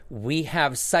We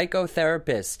have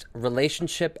psychotherapist,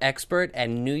 relationship expert,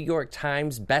 and New York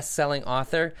Times best-selling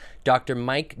author, Dr.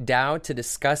 Mike Dow, to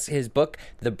discuss his book,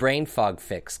 The Brain Fog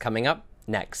Fix, coming up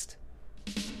next.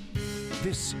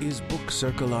 This is Book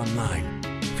Circle Online,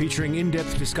 featuring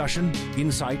in-depth discussion,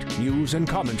 insight, news, and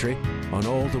commentary on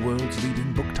all the world's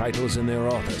leading book titles and their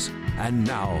authors. And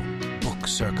now, Book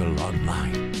Circle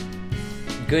Online.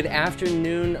 Good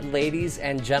afternoon, ladies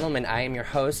and gentlemen. I am your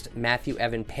host, Matthew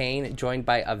Evan Payne, joined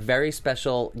by a very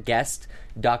special guest,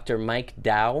 Dr. Mike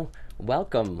Dow.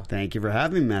 Welcome. Thank you for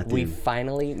having me, Matthew. We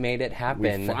finally made it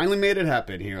happen. We finally made it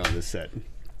happen here on this set.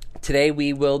 Today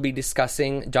we will be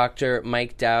discussing Dr.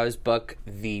 Mike Dow's book,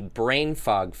 The Brain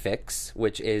Fog Fix,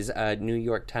 which is a New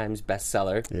York Times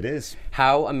bestseller. It is.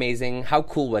 How amazing, how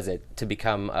cool was it to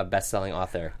become a best-selling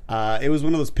author? It was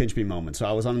one of those pinch me moments. So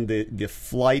I was on the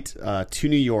flight to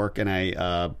New York, and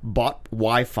I bought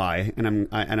Wi-Fi, and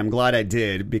I'm glad I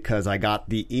did, because I got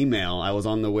the email. I was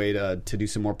on the way to do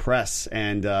some more press,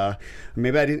 and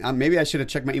maybe I didn't. Maybe I should have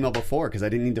checked my email before, because I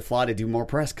didn't need to fly to do more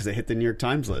press, because I hit the New York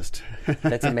Times list.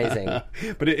 That's amazing.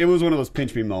 But it was one of those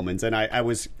pinch me moments, and I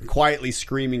was quietly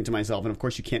screaming to myself. And of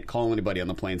course, you can't call anybody on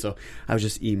the plane, so I was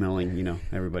just emailing,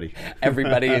 everybody.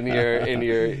 Everybody in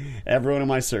your everyone in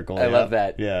my circle. I love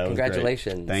that. Yeah,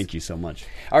 congratulations. Thank you so much.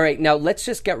 All right, now let's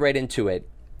just get right into it.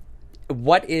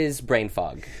 What is brain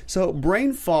fog? So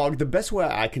brain fog, the best way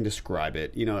I can describe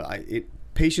it,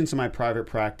 patients in my private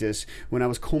practice, when I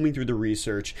was combing through the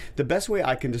research, the best way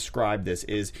I can describe this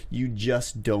is you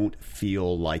just don't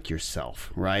feel like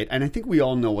yourself, right? And I think we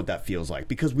all know what that feels like,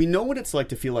 because we know what it's like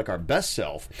to feel like our best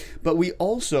self, but we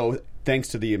also, thanks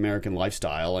to the American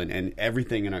lifestyle and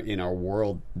everything in our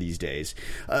world these days,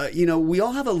 we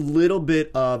all have a little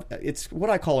bit of, it's what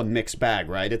I call a mixed bag,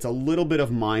 right? It's a little bit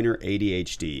of minor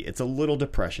ADHD. It's a little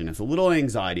depression. It's a little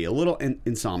anxiety, a little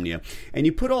insomnia. And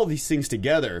you put all these things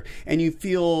together and you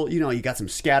feel, you got some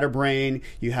scatterbrain,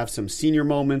 you have some senior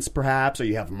moments perhaps, or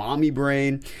you have mommy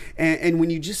brain. And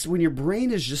when your brain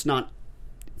is just not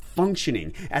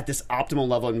functioning at this optimal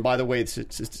level, and by the way,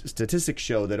 statistics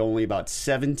show that only about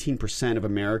 17% of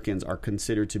Americans are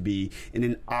considered to be in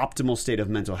an optimal state of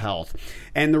mental health,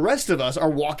 and the rest of us are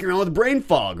walking around with brain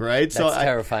fog, right? That's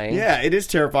terrifying. Yeah, it is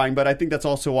terrifying, but I think that's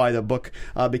also why the book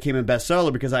became a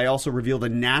bestseller, because I also reveal the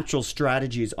natural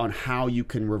strategies on how you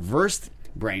can reverse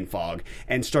brain fog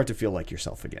and start to feel like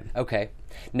yourself again. Okay.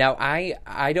 Now,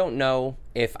 I don't know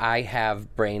if I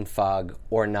have brain fog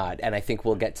or not, and I think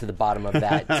we'll get to the bottom of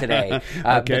that today. Okay.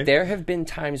 But there have been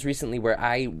times recently where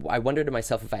I wonder to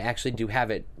myself if I actually do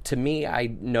have it. To me,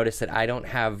 I notice that I don't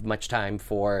have much time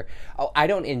I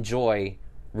don't enjoy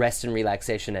rest and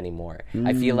relaxation anymore.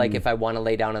 I feel like if I want to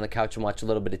lay down on the couch and watch a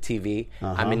little bit of TV,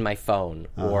 I'm in my phone,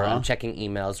 or I'm checking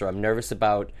emails, or I'm nervous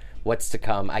about what's to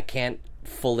come. I can't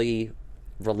fully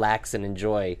relax and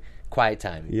enjoy quiet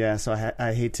time. Yeah, so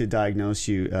I hate to diagnose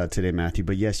you today, Matthew,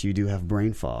 but yes, you do have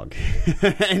brain fog,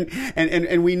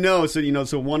 and we know.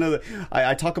 So one of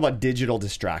I talk about digital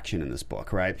distraction in this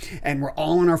book, right? And we're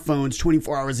all on our phones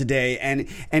 24 hours a day, and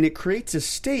it creates a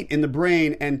state in the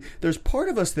brain. And there's part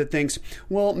of us that thinks,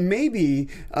 well, maybe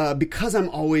because I'm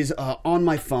always on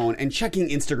my phone and checking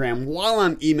Instagram while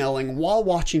I'm emailing, while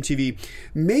watching TV,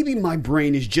 maybe my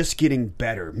brain is just getting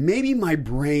better. Maybe my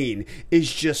brain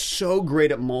is just so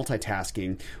great at multitasking,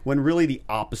 when really the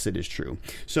opposite is true.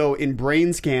 So in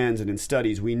brain scans and in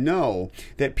studies, we know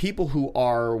that people who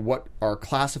are what are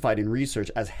classified in research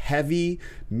as heavy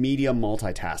media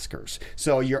multitaskers.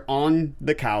 So you're on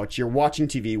the couch, you're watching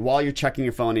TV while you're checking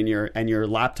your phone, and your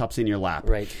laptop's in your lap.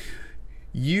 Right.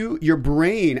 Your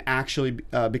brain actually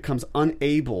becomes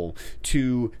unable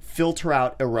to filter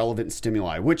out irrelevant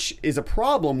stimuli, which is a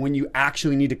problem when you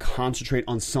actually need to concentrate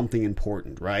on something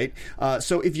important, right?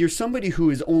 So if you're somebody who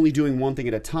is only doing one thing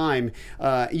at a time,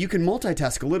 you can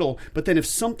multitask a little, but then if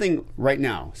something right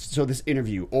now, so this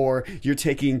interview, or you're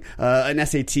taking an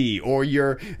SAT, or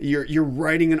you're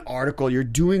writing an article, you're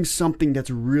doing something that's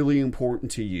really important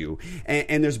to you,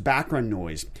 and there's background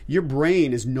noise, your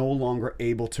brain is no longer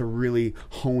able to really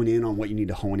hone in on what you need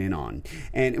to hone in on.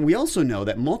 And we also know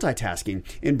that multitasking,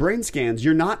 in brain scans,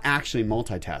 you're not actually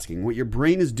multitasking. What your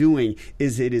brain is doing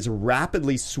is it is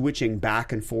rapidly switching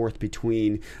back and forth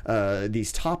between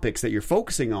these topics that you're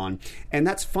focusing on. And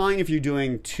that's fine if you're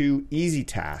doing two easy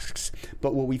tasks.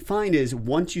 But what we find is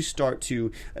once you start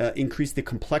to increase the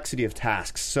complexity of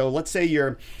tasks. So let's say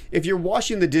if you're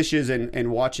washing the dishes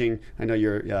and watching, I know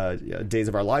you're Days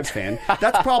of Our Lives fan,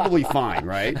 that's probably fine,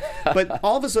 right? But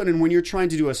all of a sudden when you're trying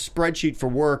to do a spreadsheet for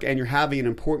work and you're having an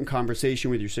important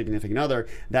conversation with your significant other,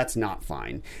 that's not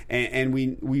fine. And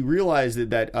we realize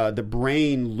that the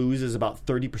brain loses about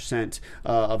 30%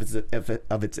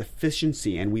 of its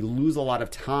efficiency, and we lose a lot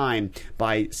of time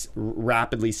by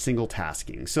rapidly single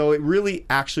tasking. So it really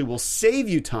actually will save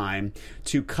you time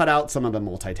to cut out some of the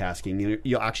multitasking.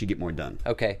 You'll actually get more done.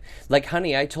 Okay. Like,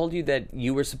 honey, I told you that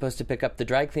you were supposed to pick up the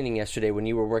dry cleaning yesterday when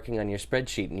you were working on your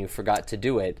spreadsheet and you forgot to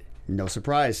do it. No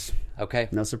surprise. Okay.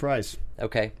 No surprise.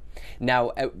 Okay.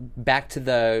 Now, back to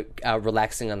the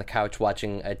relaxing on the couch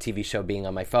watching a TV show being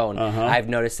on my phone. I've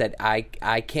noticed that I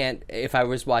can't, if I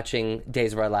was watching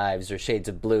Days of Our Lives or Shades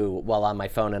of Blue while on my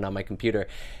phone and on my computer,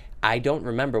 I don't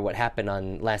remember what happened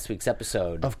on last week's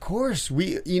episode. Of course.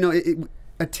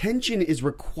 Attention is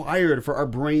required for our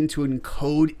brain to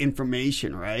encode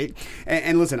information, right?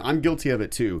 And listen, I'm guilty of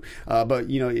it too. But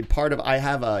part of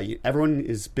everyone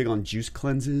is big on juice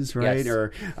cleanses, right? Yes.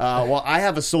 Or well, I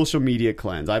have a social media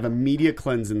cleanse. I have a media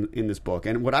cleanse in this book.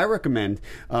 And what I recommend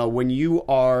when you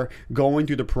are going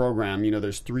through the program,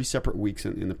 there's 3 separate weeks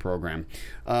in the program.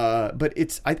 But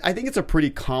I think it's a pretty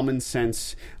common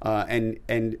sense and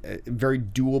very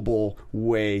doable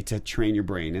way to train your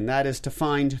brain, and that is to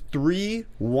find 3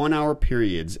 1-hour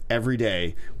periods every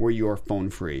day where you are phone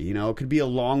free. It could be a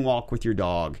long walk with your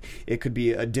dog. It could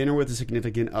be a dinner with a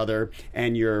significant other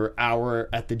and your hour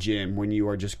at the gym when you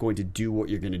are just going to do what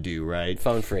you're going to do, right?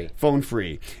 Phone free. Phone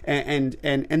free. And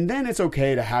then it's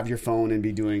okay to have your phone and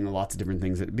be doing lots of different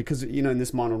things because, in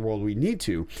this modern world we need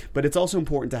to. But it's also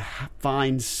important to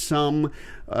find some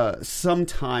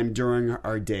time during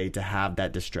our day to have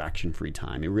that distraction-free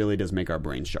time. It really does make our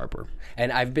brains sharper.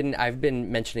 And I've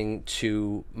been mentioning to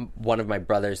one of my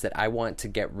brothers that I want to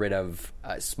get rid of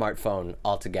a smartphone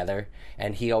altogether,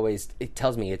 and he always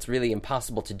tells me it's really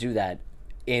impossible to do that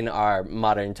in our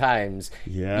modern times.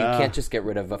 Yeah. You can't just get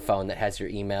rid of a phone that has your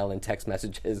email and text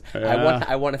messages. Yeah.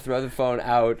 I want to throw the phone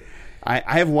out.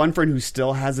 I have one friend who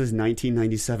still has his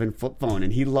 1997 flip phone,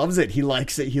 and he loves it. He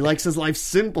likes it. He likes his life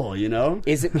simple,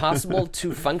 Is it possible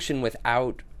to function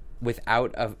without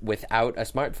a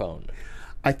smartphone?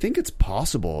 I think it's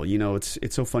possible.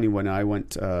 It's so funny when I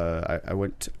went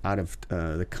out of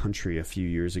the country a few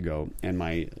years ago, and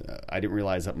I didn't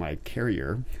realize that my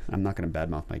carrier. I'm not going to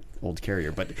badmouth my old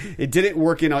carrier, but it didn't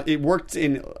work it worked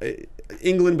in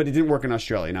England, but it didn't work in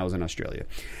Australia, and I was in Australia,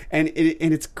 and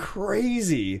it's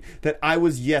crazy that I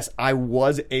was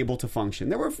able to function.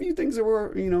 There were a few things that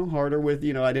were harder with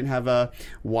I didn't have a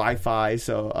Wi-Fi,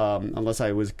 so unless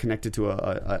I was connected to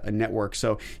a network,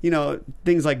 so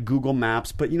things like Google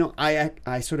Maps. But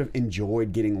I sort of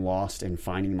enjoyed getting lost and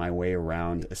finding my way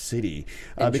around a city,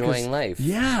 enjoying life.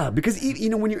 Yeah, because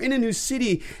when you're in a new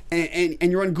city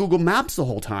and you're on Google Maps the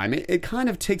whole time, it kind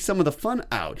of takes some of the fun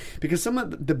out. Because some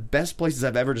of the best places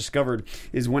I've ever discovered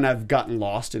is when I've gotten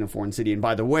lost in a foreign city. And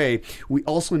by the way, we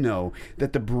also know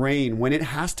that the brain, when it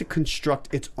has to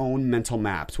construct its own mental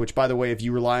maps, which by the way, if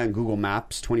you rely on Google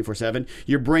Maps 24/7,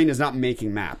 your brain is not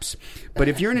making maps. But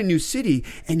if you're in a new city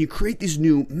and you create these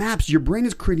new maps, your brain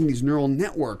is creating these neural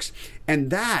networks, and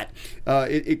that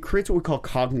it creates what we call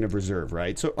cognitive reserve,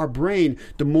 right? So our brain,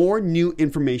 the more new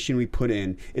information we put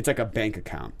in, it's like a bank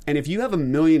account. And if you have $1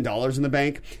 million in the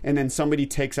bank and then somebody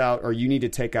takes out, or you need to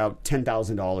take out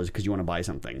 $10,000 because you want to buy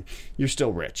something, you're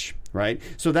still rich, right?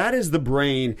 So that is the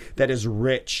brain that is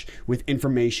rich with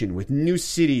information, with new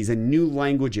cities and new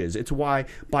languages. It's why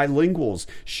bilinguals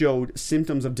showed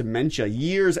symptoms of dementia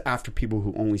years after people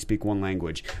who only speak one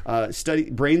language. Study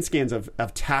brain scans of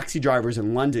taxi drivers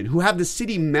in London who have the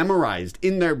city memorized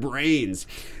in their brains.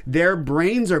 Their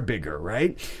brains are bigger,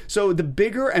 right? So the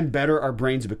bigger and better our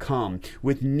brains become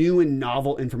with new and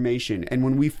novel information, and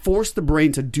when we force the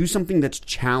brain to do something that's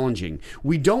challenging,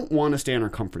 we don't want to stay in our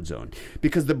comfort zone,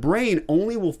 because the brain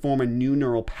only will form a new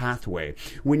neural pathway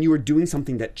when you are doing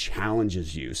something that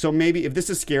challenges you. So maybe if this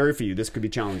is scary for you, this could be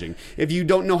challenging. If you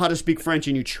don't know how to speak French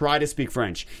and you try to speak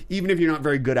French, even if you're not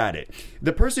very good at it,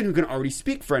 the person who can already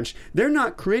speak French, they're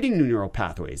not creating new neural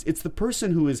pathways. It's the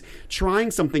person who is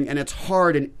trying something and it's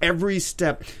hard and every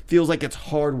step feels like it's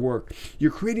hard work.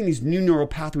 You're creating these new neural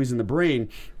pathways in the brain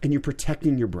and you're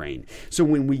protecting your brain. So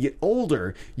when we get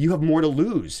older, you have more to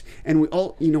lose. And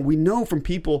we know from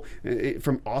people,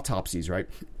 from autopsies, right?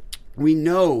 we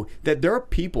know that there are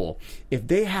people, if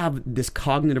they have this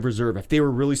cognitive reserve, if they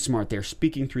were really smart, they're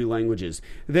speaking 3 languages,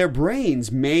 their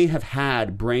brains may have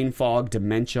had brain fog,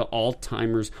 dementia,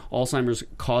 Alzheimer's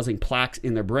causing plaques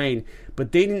in their brain,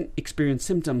 but they didn't experience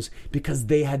symptoms because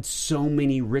they had so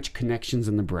many rich connections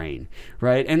in the brain,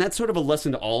 right? And that's sort of a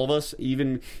lesson to all of us,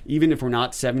 even if we're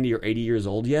not 70 or 80 years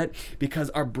old yet, because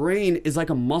our brain is like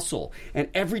a muscle. And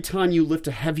every time you lift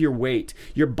a heavier weight,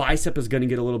 your bicep is going to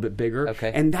get a little bit bigger.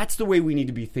 Okay. And that's the way we need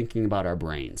to be thinking about our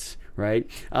brains, right?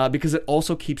 Because it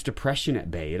also keeps depression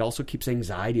at bay. It also keeps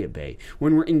anxiety at bay.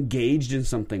 When we're engaged in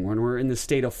something, when we're in the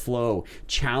state of flow,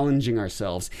 challenging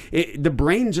ourselves, the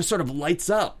brain just sort of lights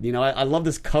up. I love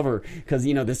this cover because,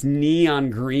 this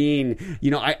neon green,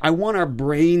 I want our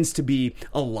brains to be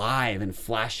alive and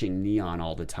flashing neon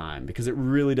all the time because it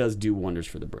really does do wonders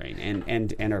for the brain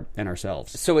and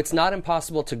ourselves. So it's not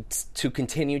impossible to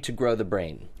continue to grow the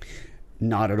brain.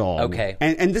 Not at all. Okay.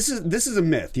 And this is a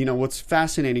myth. What's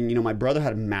fascinating, my brother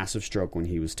had a massive stroke when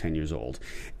he was 10 years old.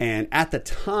 And at the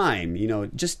time,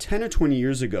 just 10 or 20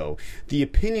 years ago, the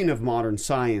opinion of modern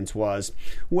science was,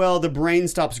 well, the brain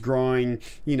stops growing,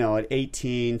 at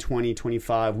 18, 20,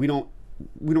 25. We don't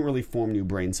really form new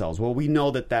brain cells. Well, we know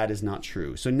that is not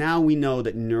true. So now we know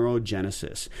that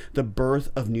neurogenesis, the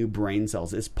birth of new brain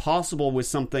cells, is possible with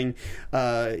something.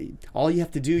 All you have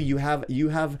to do, you have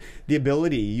the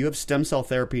ability. You have stem cell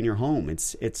therapy in your home.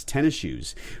 It's tennis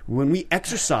shoes. When we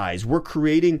exercise, we're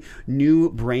creating new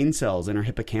brain cells in our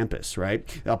hippocampus, right?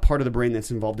 A part of the brain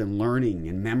that's involved in learning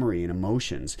and memory and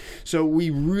emotions. So we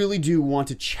really do want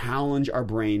to challenge our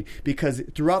brain because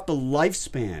throughout the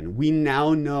lifespan, we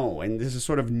now know, and this is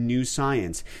sort of new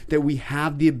science, that we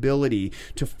have the ability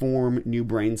to form new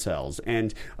brain cells.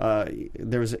 And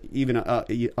there was even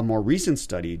a more recent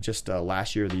study just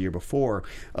last year or the year before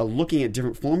looking at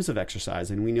different forms of exercise.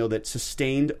 And we know that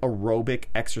sustained aerobic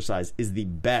exercise is the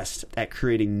best at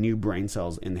creating new brain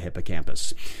cells in the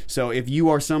hippocampus. So if you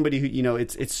are somebody who,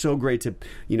 it's so great to,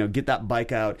 get that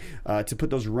bike out, to put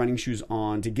those running shoes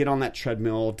on, to get on that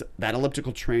treadmill, that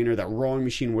elliptical trainer, that rowing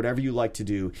machine, whatever you like to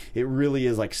do, it really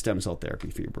is like stem cell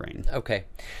therapy for your brain. Okay.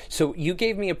 So you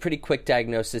gave me a pretty quick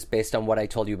diagnosis based on what I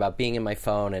told you about being in my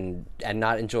phone and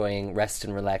not enjoying rest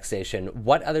and relaxation.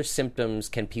 What other symptoms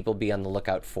can people be on the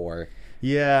lookout for?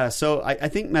 Yeah, so I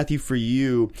think, Matthew, for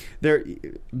you,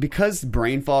 because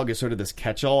brain fog is sort of this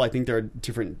catch-all, I think there are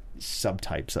different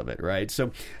subtypes of it, right?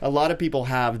 So a lot of people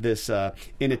have this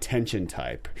inattention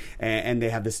type, and they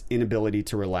have this inability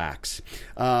to relax.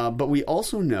 But we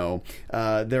also know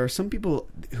there are some people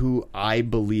who I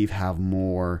believe have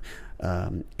more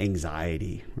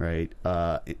anxiety, right?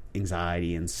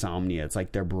 Anxiety, insomnia. It's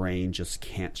like their brain just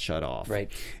can't shut off.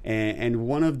 Right. And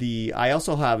one of I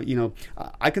also have,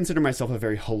 I consider myself a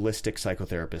very holistic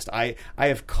psychotherapist. I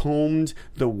have combed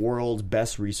the world's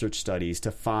best research studies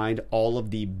to find all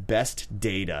of the best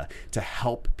data to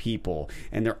help people,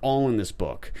 and they're all in this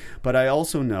book. But I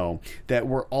also know that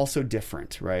we're also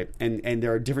different, right? And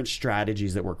there are different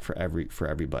strategies that work for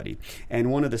everybody. And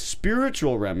one of the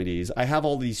spiritual remedies, I have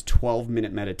all these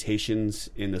 12-minute meditations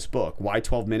in this book. Why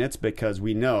 12 minutes? Because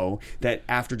we know that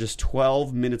after just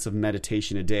 12 minutes of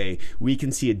meditation a day, we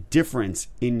can see a difference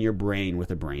in your brain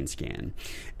with a brain scan.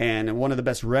 And one of the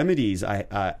best remedies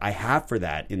I have for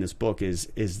that in this book is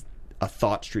a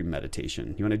thought stream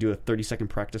meditation. You want to do a 30-second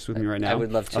practice with me right now? I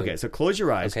would love to. Okay, so close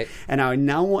your eyes. Okay. And I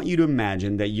now want you to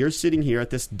imagine that you're sitting here at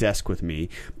this desk with me,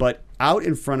 but out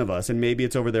in front of us, and maybe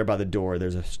it's over there by the door,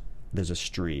 there's a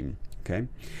stream, okay?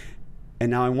 And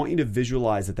now I want you to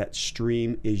visualize that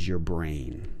stream is your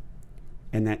brain.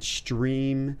 And that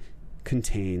stream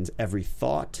contains every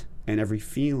thought and every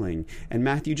feeling. And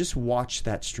Matthew, just watch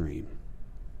that stream.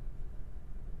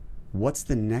 What's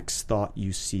the next thought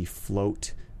you see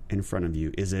float in front of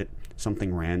you? Is it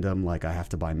something random like I have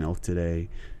to buy milk today?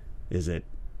 Is it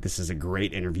this is a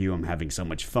great interview, I'm having so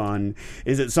much fun?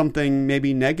 Is it something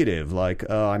maybe negative like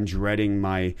I'm dreading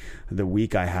the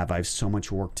week I have so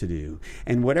much work to do?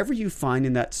 And whatever you find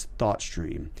in that thought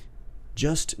stream,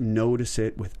 just notice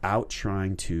it without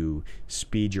trying to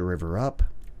speed your river up,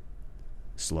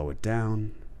 slow it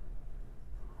down,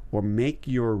 or make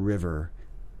your river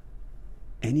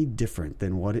any different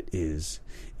than what it is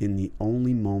in the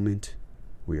only moment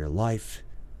where your life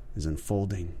is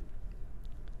unfolding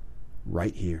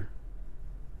right here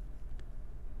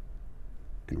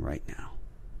and right now.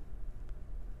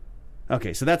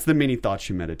 Okay, so that's the mini thought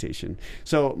stream meditation.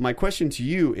 So my question to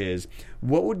you is,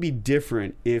 what would be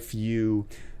different if you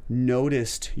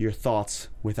noticed your thoughts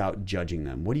without judging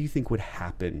them, what do you think would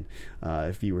happen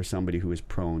if you were somebody who is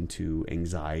prone to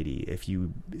anxiety? If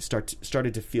you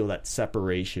started to feel that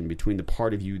separation between the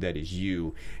part of you that is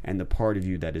you and the part of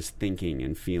you that is thinking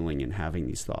and feeling and having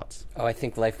these thoughts? Oh, I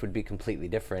think life would be completely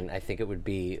different. I think it would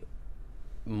be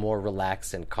more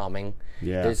relaxed and calming.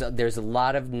 Yeah. There's a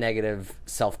lot of negative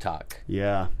self-talk.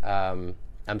 Yeah.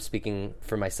 I'm speaking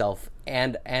for myself,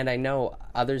 and I know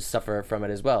others suffer from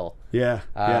it as well. Yeah.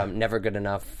 Never good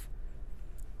enough.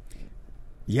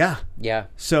 Yeah. Yeah.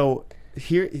 So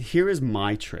here is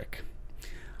my trick.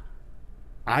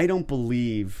 I don't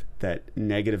believe that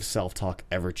negative self-talk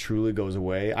ever truly goes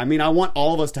away. I mean, I want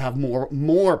all of us to have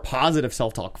more positive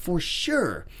self-talk for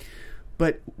sure.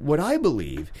 But what I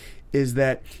believe is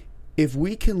that if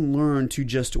we can learn to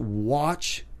just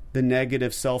watch the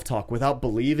negative self-talk without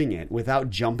believing it, without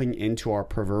jumping into our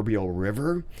proverbial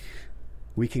river,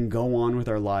 we can go on with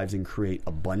our lives and create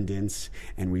abundance,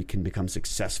 and we can become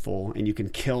successful, and you can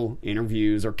kill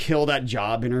interviews or kill that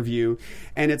job interview.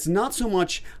 And it's not so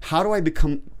much how do I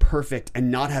become perfect and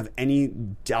not have any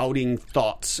doubting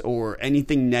thoughts or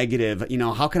anything negative. You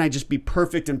know, how can I just be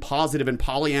perfect and positive and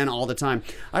Pollyanna all the time?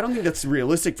 I don't think that's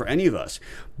realistic for any of us.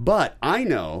 But I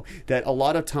know that a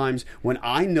lot of times when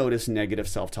I notice negative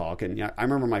self-talk, and I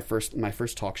remember my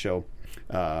first talk show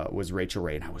was Rachel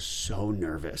Ray, and I was so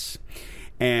nervous.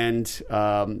 And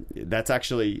that's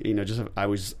actually, you know, I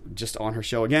was just on her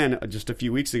show again just a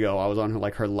few weeks ago. I was on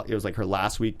it was like her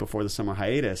last week before the summer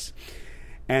hiatus.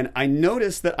 And I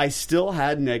noticed that I still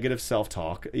had negative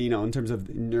self-talk, you know, in terms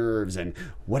of nerves and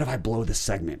what if I blow this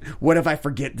segment? What if I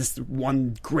forget this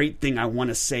one great thing I want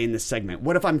to say in this segment?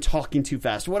 What if I'm talking too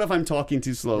fast? What if I'm talking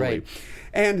too slowly? Right.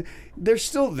 And they're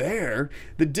still there.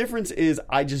 The difference is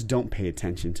I just don't pay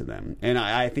attention to them. And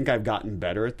I think I've gotten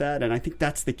better at that. And I think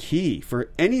that's the key for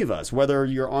any of us, whether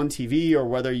you're on TV or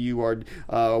whether you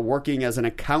are working as an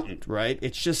accountant, right?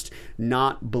 It's just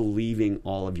not believing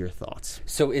all of your thoughts.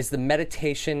 So is the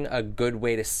meditation a good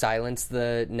way to silence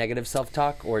the negative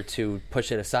self-talk or to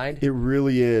push it aside? It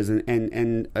really is.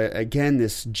 And again,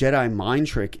 this Jedi mind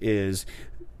trick is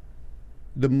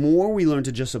the more we learn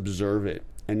to just observe it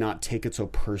and not take it so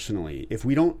personally, if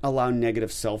we don't allow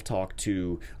negative self-talk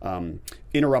to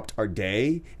interrupt our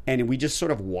day and we just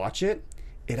sort of watch it,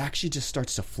 it actually just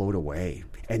starts to float away.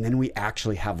 And then we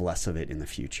actually have less of it in the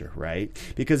future, right?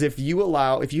 Because if you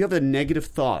have a negative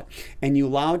thought and you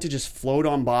allow it to just float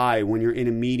on by when you're in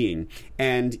a meeting,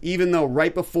 and even though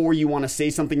right before you want to say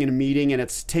something in a meeting and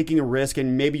it's taking a risk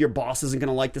and maybe your boss isn't going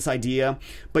to like this idea,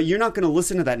 but you're not going to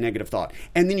listen to that negative thought,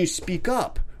 and then you speak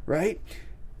up, right?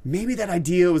 Maybe that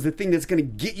idea was the thing that's going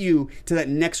to get you to that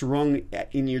next rung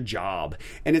in your job.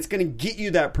 And it's going to get you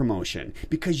that promotion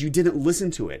because you didn't listen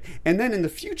to it. And then in the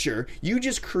future, you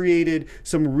just created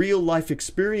some real life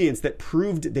experience that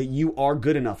proved that you are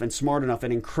good enough and smart enough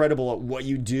and incredible at what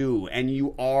you do. And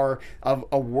you are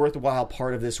a worthwhile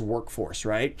part of this workforce,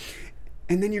 right?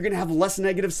 And then you're going to have less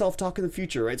negative self-talk in the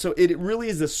future, right? So it really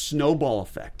is a snowball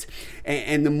effect.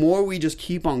 And the more we just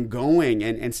keep on going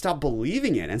and stop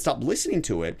believing it and stop listening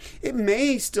to it, it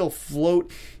may still float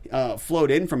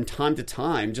in from time to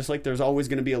time, just like there's always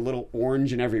going to be a little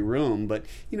orange in every room. But,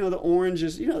 you know, the orange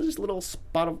is, you know, just a little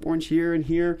spot of orange here and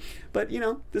here. But, you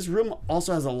know, this room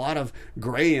also has a lot of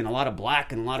gray and a lot of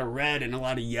black and a lot of red and a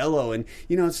lot of yellow. And,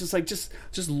 you know, it's just like, just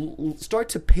start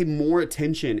to pay more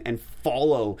attention and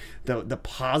follow the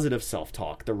positive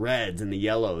self-talk, the reds and the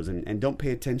yellows, and don't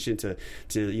pay attention to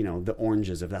you know, the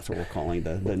oranges, if that's what we're calling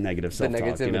the negative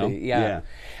self-talk. The negativity, you know? yeah.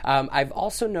 I've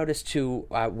also noticed too,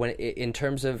 when in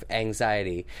terms of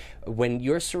anxiety, when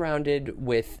you're surrounded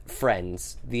with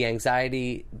friends, the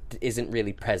anxiety isn't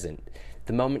really present.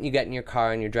 The moment you get in your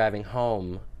car and you're driving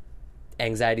home,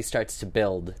 anxiety starts to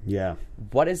build. Yeah.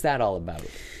 What is that all about?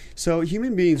 So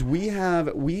human beings, we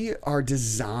are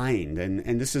designed,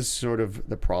 and this is sort of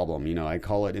the problem. You know, I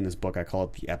call it in this book, I call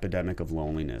it the epidemic of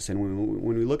loneliness. And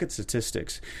when we look at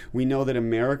statistics, we know that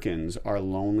Americans are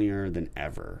lonelier than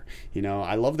ever. You know,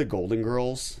 I love the Golden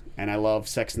Girls, and I love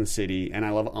Sex and the City, and I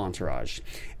love Entourage.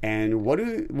 And what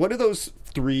do those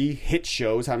three hit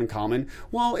shows have in common?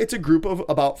 Well, it's a group of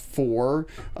about four,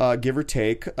 give or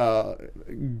take,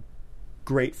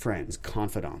 great friends,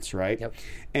 confidants, right? Yep.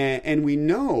 And we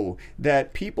know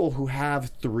that people who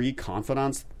have three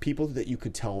confidants, people that you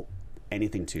could tell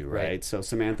anything to, right? So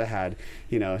Samantha had,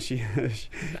 you know,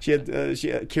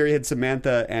 Carrie had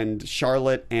Samantha and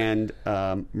Charlotte and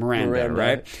Miranda,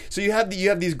 right? So you have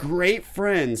these great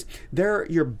friends. They're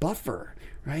your buffer,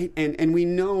 right? And we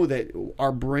know that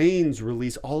our brains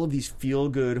release all of these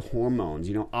feel-good hormones.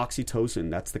 Oxytocin,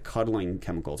 that's the cuddling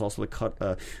chemical. It's also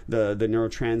the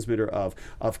neurotransmitter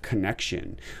of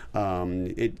connection.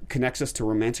 It connects us to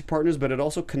romantic partners, but it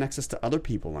also connects us to other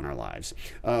people in our lives.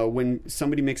 When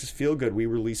somebody makes us feel good, we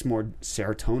release more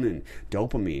serotonin,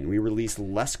 dopamine. We release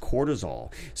less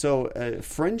cortisol. So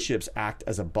friendships act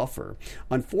as a buffer.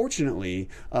 Unfortunately,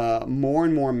 more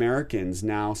and more Americans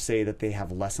now say that they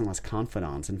have less and less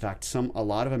confidants. In fact, a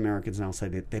lot of Americans now say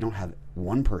that they don't have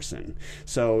one person.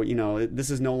 So, this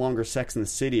is no longer Sex in the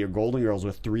City or Golden Girls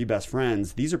with 3 best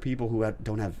friends. These are people who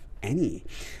don't have any.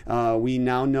 We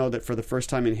now know that for the first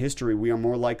time in history, we are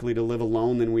more likely to live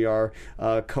alone than we are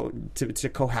to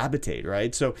cohabitate,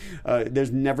 right? So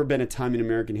there's never been a time in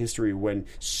American history when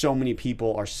so many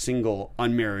people are single,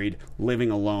 unmarried,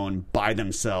 living alone by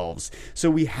themselves. So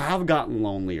we have gotten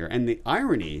lonelier. And the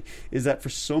irony is that for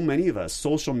so many of us,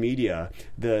 social media,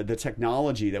 the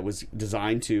technology that was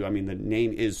designed to, the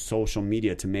name is social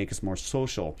media, to make us more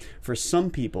social. For some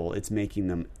people, it's making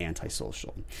them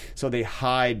antisocial. So they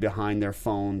hide behind their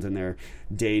phones and their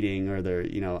dating or their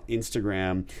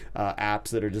Instagram apps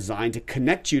that are designed to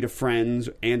connect you to friends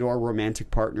and or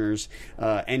romantic partners,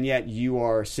 and yet you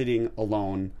are sitting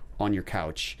alone on your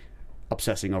couch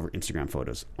obsessing over Instagram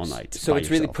photos all night. So it's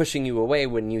yourself. really pushing you away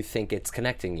when you think it's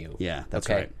connecting you. Yeah, that's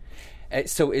right.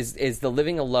 So is the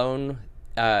living alone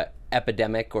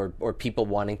epidemic or people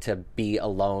wanting to be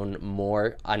alone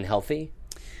more unhealthy?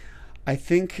 I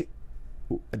think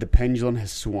the pendulum has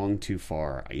swung too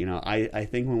far. I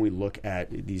think when we look at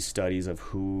these studies of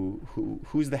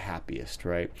who's the happiest,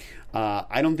 right?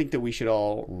 I don't think that we should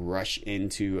all rush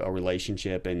into a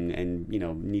relationship and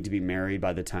need to be married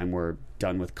by the time we're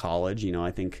done with college.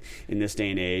 I think in this day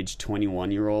and age,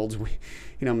 21-year-olds,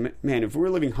 man, if we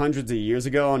were living hundreds of years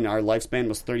ago and our lifespan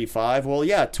was 35, well,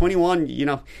 yeah, 21, you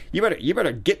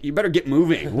better get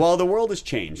moving. Well, the world has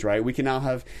changed, right? We can now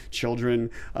have children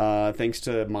thanks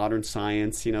to modern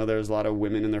science. There's a lot of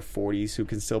women in their 40s who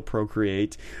can still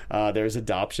procreate. There's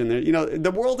adoption.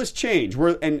 The world has changed.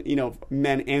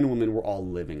 Men and women, we're all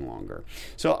living longer.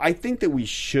 So I think that we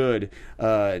should.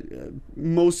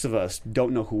 Most of us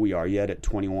don't know who we are yet at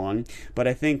 21, but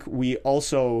I think we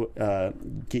also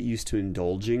get used to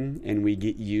indulging, and we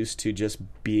get used to just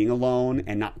being alone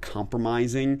and not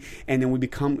compromising, and then we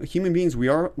become human beings. We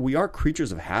are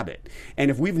creatures of habit, and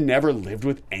if we've never lived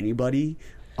with anybody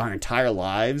our entire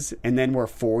lives, and then we're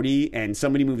 40 and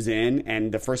somebody moves in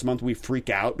and the first month we freak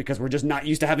out because we're just not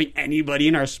used to having anybody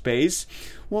in our space,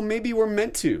 well, maybe we're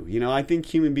meant to. I think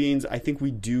human beings,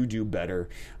 we do better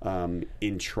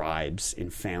in tribes, in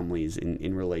families,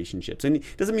 in relationships. And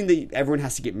it doesn't mean that everyone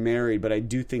has to get married, but I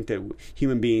do think that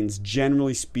human beings,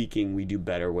 generally speaking, we do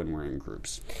better when we're in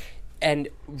groups. And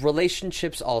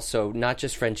relationships also, not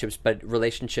just friendships, but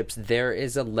relationships, there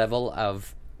is a level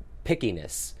of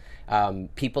pickiness.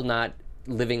 People not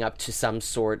living up to some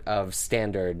sort of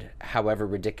standard, however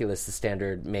ridiculous the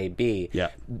standard may be. Yeah.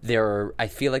 I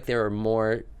feel like there are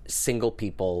more single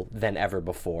people than ever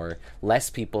before. Less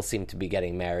people seem to be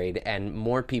getting married, and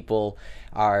more people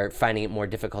are finding it more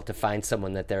difficult to find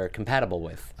someone that they're compatible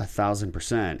with.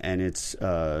 1,000%. And it's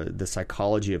the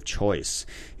psychology of choice.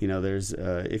 There's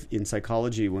if in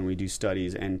psychology when we do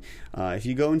studies, and if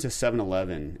you go into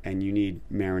 7-Eleven and you need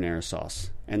marinara sauce,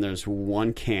 and there's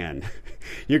one can,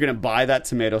 you're going to buy that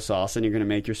tomato sauce and you're going to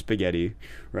make your spaghetti,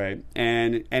 right?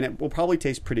 And it will probably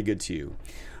taste pretty good to you.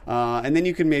 And then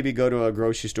you can maybe go to a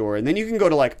grocery store, and then you can go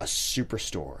to like a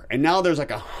superstore, and now there's like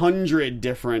 100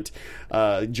 different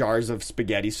jars of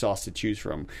spaghetti sauce to choose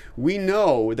from. We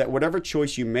know that whatever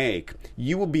choice you make,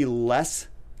 you will be less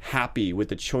happy with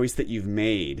the choice that you've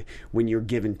made when you're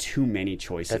given too many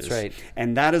choices. That's right.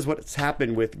 And that is what's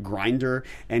happened with Grindr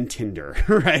and Tinder,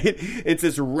 right? It's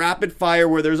this rapid fire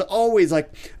where there's always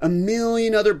like a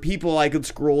million other people I could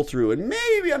scroll through, and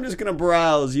maybe I'm just going to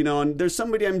browse, and there's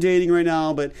somebody I'm dating right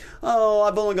now, but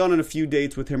I've only gone on a few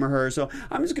dates with him or her, so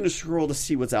I'm just going to scroll to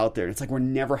see what's out there. And it's like we're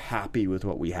never happy with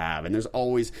what we have, and there's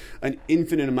always an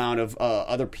infinite amount of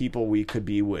other people we could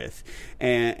be with.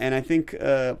 And I think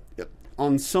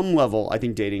on some level, I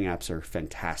think dating apps are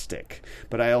fantastic,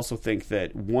 but I also think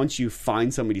that once you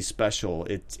find somebody special,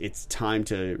 it's time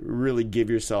to really give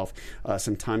yourself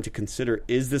some time to consider: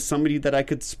 is this somebody that I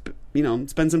could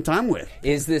spend some time with?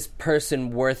 Is this person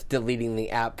worth deleting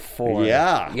the app for?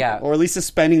 Yeah, or at least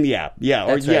suspending the app.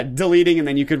 Deleting, and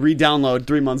then you could re-download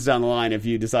 3 months down the line if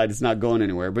you decide it's not going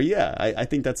anywhere. But yeah, I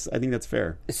think that's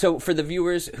fair. So for the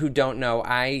viewers who don't know,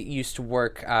 I used to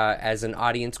work as an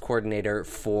audience coordinator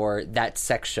for That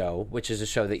Sex Show, which is a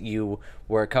show that you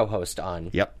were a co-host on.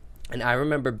 Yep. And I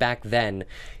remember back then,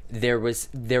 there was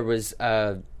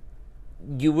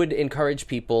you would encourage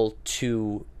people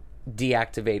to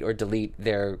deactivate or delete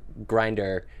their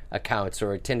Grindr accounts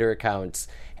or Tinder accounts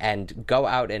and go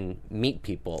out and meet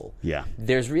people. Yeah.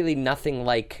 There's really nothing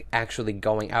like actually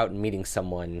going out and meeting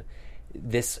someone.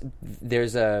 It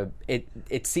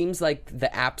seems like the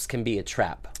apps can be a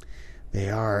trap. They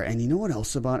are. And you know what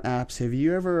else about apps? Have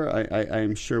you ever,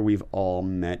 I'm sure we've all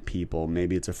met people,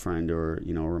 maybe it's a friend or,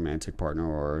 a romantic partner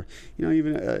or,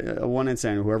 even a one-night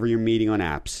stand, whoever you're meeting on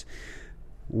apps,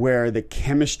 where the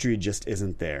chemistry just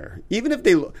isn't there. Even if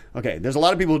they look... Okay, there's a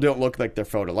lot of people who don't look like their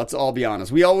photo. Let's all be honest.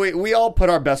 We all put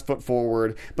our best foot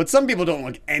forward, but some people don't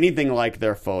look anything like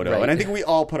their photo. Right. And I think we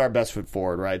all put our best foot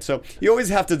forward, right? So you always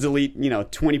have to delete,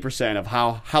 20% of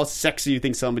how sexy you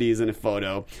think somebody is in a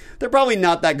photo. They're probably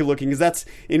not that good looking because that's,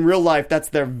 in real life, that's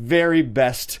their very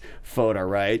best photo,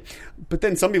 right? But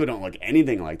then some people don't look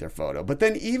anything like their photo. But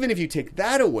then even if you take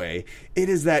that away, it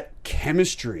is that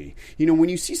chemistry. When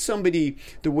you see somebody,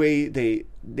 the way they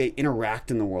interact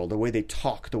in the world, the way they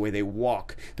talk, the way they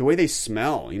walk, the way they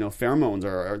smell, pheromones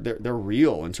they're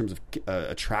real in terms of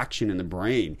attraction in the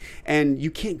brain. And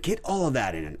you can't get all of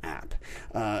that in an app.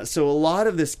 So a lot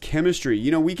of this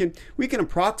chemistry, we can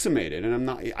approximate it. And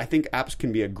I think apps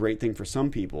can be a great thing for some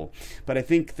people. But I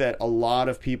think that a lot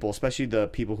of people, especially the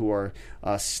people who are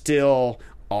still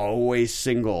always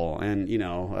single and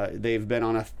they've been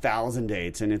on 1,000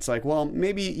 dates, and it's like, well,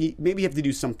 maybe you have to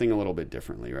do something a little bit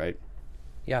differently, right?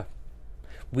 Yeah.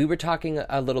 We were talking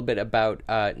a little bit about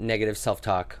negative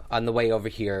self-talk on the way over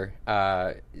here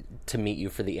to meet you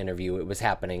for the interview. It was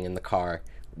happening in the car.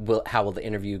 How will the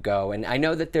interview go? And I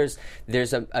know that there's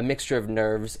a mixture of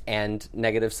nerves and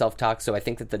negative self-talk, so I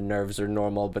think that the nerves are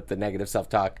normal, but the negative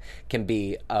self-talk can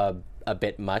be a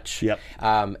bit much. Yep.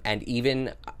 And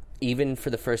even for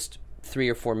the first 3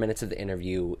 or 4 minutes of the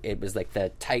interview, it was like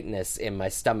the tightness in my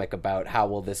stomach about how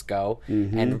will this go.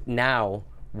 Mm-hmm. And now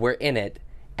we're in it,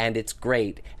 and it's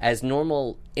great. As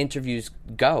normal interviews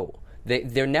go,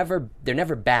 they're never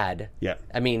bad. Yeah.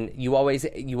 I mean, you always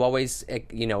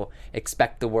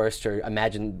expect the worst or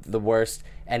imagine the worst,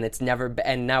 and it's never.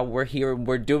 And now we're here,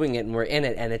 we're doing it, and we're in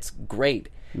it, and it's great.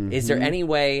 Mm-hmm. Is there any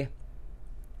way?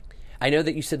 I know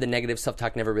that you said the negative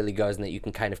self-talk never really goes, and that you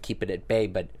can kind of keep it at bay,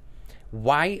 but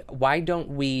why don't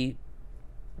we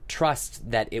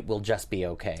trust that it will just be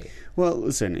okay? Well,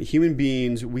 listen, human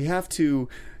beings, we have to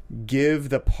give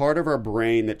the part of our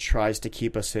brain that tries to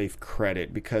keep us safe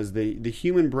credit, because the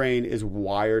human brain is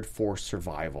wired for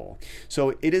survival.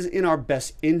 So it is in our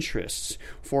best interests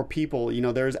for people,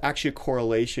 there's actually a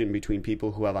correlation between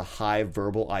people who have a high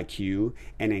verbal IQ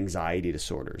and anxiety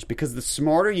disorders, because the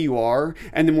smarter you are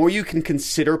and the more you can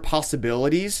consider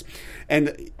possibilities,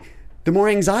 and the more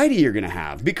anxiety you're going to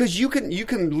have, because you can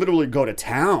literally go to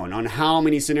town on how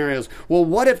many scenarios. Well,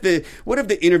 what if the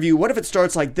interview, what if it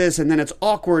starts like this, and then it's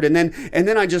awkward, and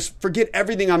then I just forget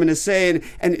everything I'm going to say,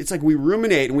 and it's like we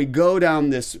ruminate and we go down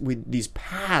these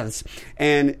paths,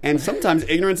 and sometimes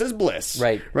ignorance is bliss,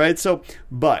 right. So,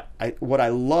 but what I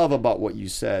love about what you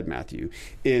said, Matthew,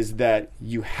 is that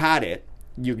you had it.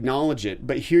 You acknowledge it,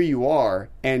 but here you are,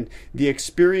 and the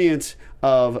experience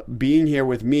of being here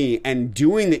with me and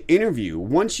doing the interview,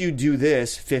 once you do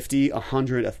this 50,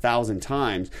 100, 1,000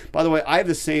 times, by the way, I have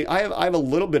the same, I have a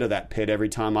little bit of that pit every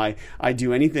time I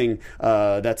do anything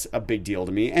that's a big deal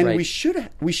to me, and right. we should. I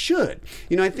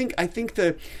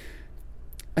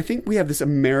think we have this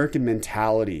American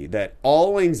mentality that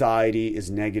all anxiety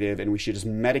is negative and we should just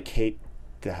medicate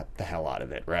the hell out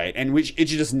of it, right? And it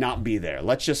should just not be there.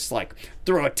 Let's just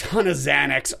throw a ton of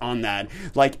Xanax on that.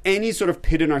 Like any sort of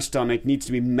pit in our stomach needs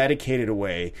to be medicated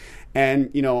away.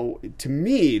 And, to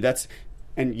me, that's...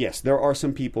 And yes, there are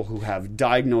some people who have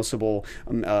diagnosable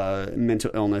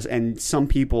mental illness, and some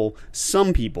people,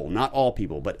 not all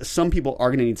people, but some people are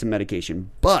going to need some medication.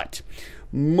 But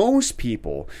most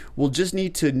people will just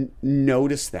need to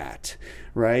notice that,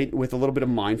 right? With a little bit of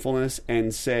mindfulness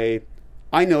and say,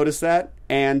 I noticed that,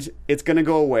 and it's going to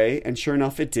go away, and sure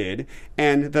enough, it did.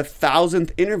 And the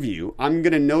 1,000th interview, I'm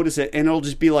going to notice it, and it'll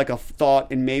just be like a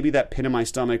thought, and maybe that pit in my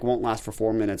stomach won't last for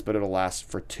 4 minutes, but it'll last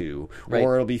for 2, right.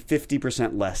 Or it'll be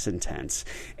 50% less intense.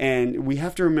 And we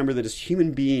have to remember that as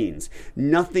human beings,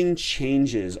 nothing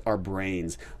changes our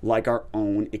brains like our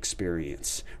own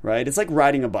experience, right? It's like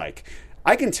riding a bike.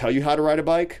 I can tell you how to ride a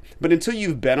bike, but until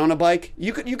you've been on a bike,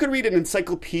 you could read an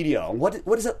encyclopedia on what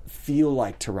does it feel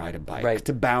like to ride a bike, right.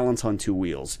 To balance on 2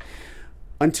 wheels.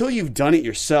 Until you've done it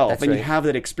yourself. That's and right. You have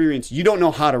that experience, you don't know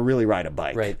how to really ride a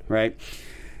bike, right?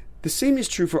 The same is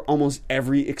true for almost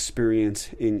every experience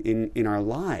in our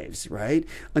lives, right?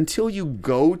 Until you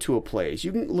go to a place,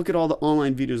 you can look at all the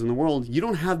online videos in the world, you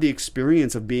don't have the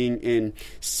experience of being in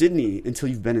Sydney until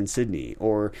you've been in Sydney,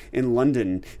 or in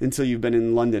London until you've been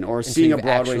in London, or seeing a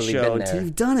Broadway show until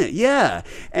you've done it. Yeah.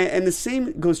 And the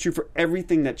same goes true for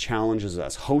everything that challenges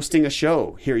us. Hosting a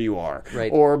show, here you are.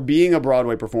 Right. Or being a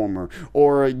Broadway performer,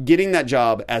 or getting that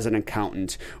job as an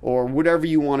accountant, or whatever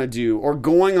you want to do, or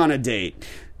going on a date.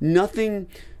 Nothing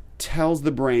tells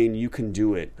the brain you can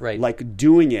do it like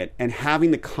doing it and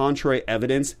having the contrary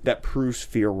evidence that proves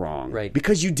fear wrong. Right.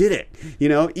 Because you did it.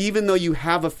 Even though you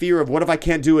have a fear of what if I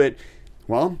can't do it,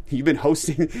 well, you've been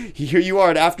hosting. Here you are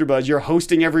at AfterBuzz. You're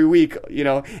hosting every week,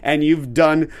 and you've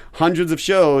done hundreds of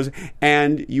shows,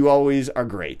 and you always are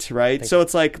great, right? So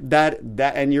it's like that,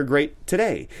 and you're great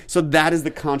today. So that is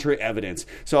the contrary evidence.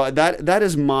 So that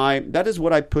is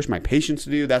what I push my patients to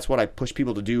do. That's what I push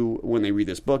people to do when they read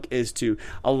this book, is to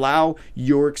allow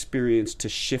your experience to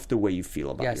shift the way you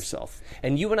feel about yourself.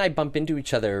 And you and I bump into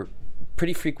each other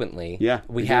pretty frequently. Yeah.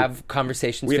 We have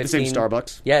conversations. We have the same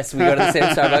Starbucks. Yes, we go to the same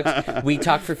Starbucks. We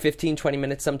talk for 15, 20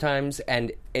 minutes sometimes,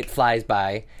 and it flies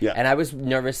by. Yeah. And I was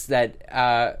nervous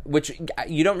that, which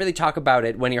you don't really talk about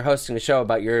it when you're hosting a show,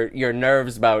 about your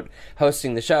nerves about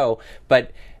hosting the show,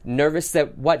 but nervous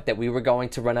that we were going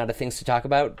to run out of things to talk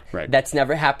about. Right. That's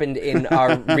never happened in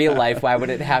our real life. Why would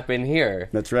it happen here?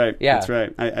 That's right. Yeah. That's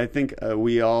right. I think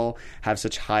we all have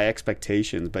such high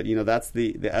expectations, but that's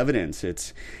the evidence.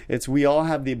 It's we all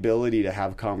have the ability to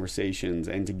have conversations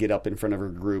and to get up in front of a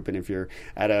group, and if you're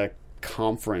at a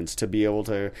conference, to be able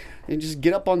to just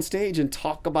get up on stage and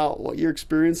talk about what you're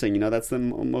experiencing. That's the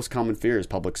most common fear, is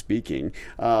public speaking.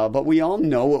 But we all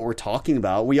know what we're talking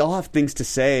about. We all have things to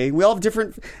say. We all have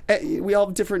different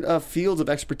fields of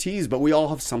expertise, but we all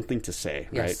have something to say,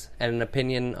 right? Yes, and an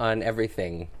opinion on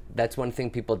everything. That's one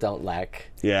thing people don't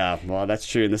lack. Yeah, well, that's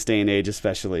true in this day and age,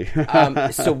 especially.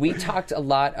 So we talked a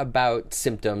lot about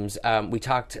symptoms. We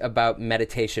talked about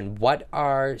meditation. What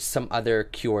are some other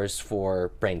cures for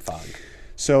brain fog?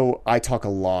 So I talk a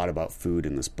lot about food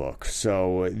in this book.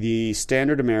 So the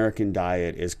standard American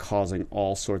diet is causing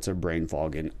all sorts of brain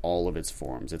fog in all of its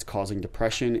forms. It's causing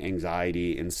depression,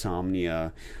 anxiety,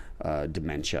 insomnia,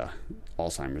 dementia,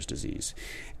 Alzheimer's disease.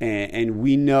 And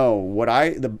we know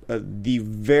the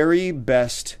very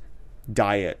best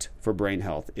diet for brain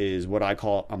health is what I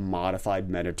call a modified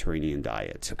Mediterranean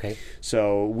diet. Okay.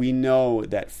 So we know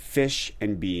that fish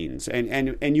and beans,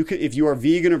 and you could, if you are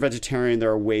vegan or vegetarian,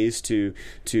 there are ways to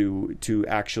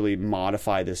actually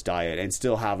modify this diet and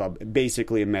still have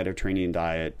basically a Mediterranean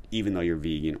diet, even though you're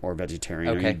vegan or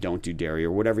vegetarian, or you don't do dairy,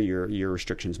 or whatever your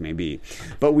restrictions may be.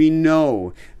 But we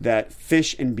know that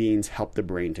fish and beans help the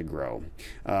brain to grow.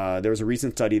 There was a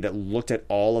recent study that looked at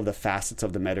all of the facets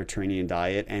of the Mediterranean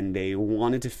diet, and they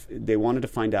wanted to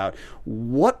find out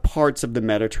what parts of the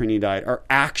Mediterranean diet are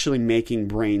actually making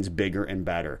brains bigger and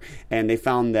better. And they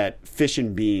found that fish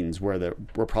and beans were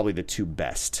probably the two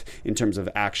best in terms of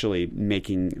actually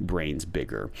making brains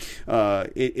bigger.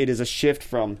 It is a shift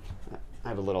from, I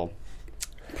have a little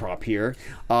prop here,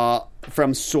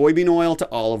 from soybean oil to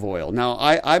olive oil. Now,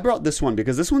 I brought this one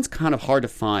because this one's kind of hard to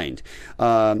find.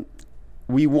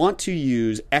 We want to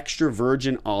use extra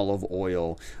virgin olive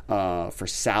oil for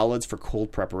salads, for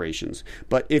cold preparations.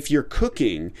 But if you're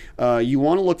cooking, you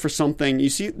want to look for something. You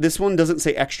see, this one doesn't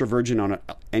say extra virgin on it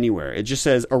anywhere. It just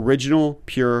says original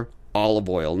pure olive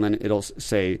oil, and then it'll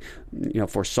say,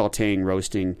 for sauteing,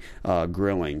 roasting,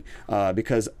 grilling.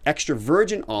 Because extra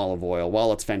virgin olive oil,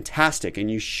 while it's fantastic,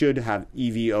 and you should have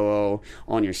EVOO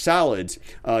on your salads,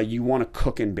 you want to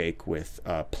cook and bake with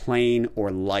plain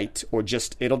or light, or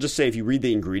it'll just say, if you read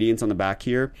the ingredients on the back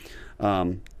here,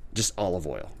 just olive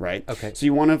oil, right? Okay. So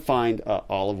you want to find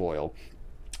olive oil.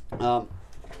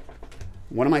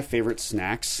 One of my favorite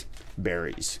snacks,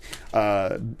 berries.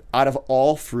 Out of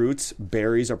all fruits,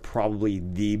 berries are probably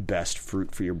the best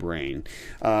fruit for your brain.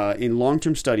 In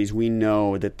long-term studies, we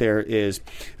know that there's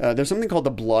something called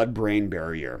the blood-brain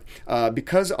barrier.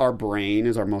 Because our brain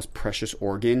is our most precious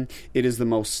organ, it is the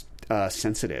most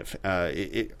sensitive.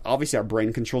 Obviously, our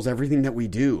brain controls everything that we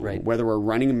do, right? Whether we're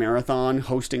running a marathon,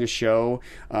 hosting a show,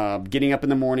 getting up in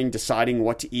the morning, deciding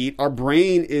what to eat. Our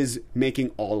brain is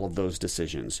making all of those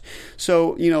decisions.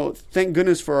 So, thank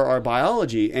goodness for our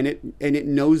biology, and it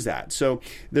knows that. So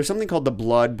there's something called the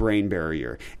blood-brain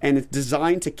barrier, and it's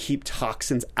designed to keep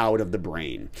toxins out of the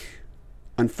brain.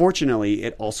 Unfortunately,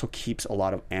 it also keeps a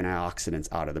lot of antioxidants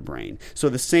out of the brain. So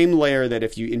the same layer that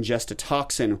if you ingest a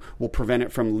toxin will prevent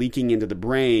it from leaking into the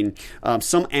brain,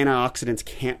 some antioxidants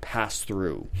can't pass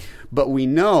through. But we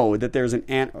know that there's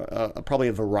probably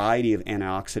a variety of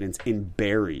antioxidants in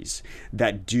berries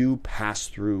that do pass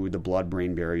through the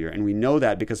blood-brain barrier. And we know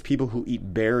that because people who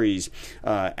eat berries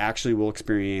actually will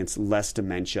experience less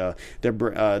dementia.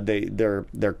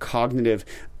 Their cognitive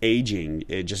aging,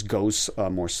 it just goes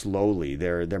more slowly.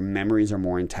 Their memories are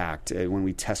more intact when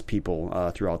we test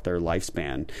people throughout their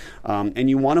lifespan. And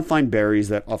you want to find berries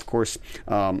that, of course,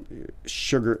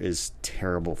 sugar is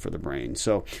terrible for the brain.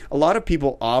 So a lot of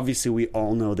people, obviously, we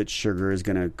all know that sugar is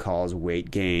going to cause weight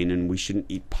gain, and we shouldn't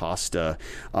eat pasta,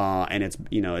 and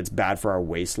it's bad for our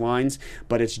waistlines,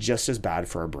 but it's just as bad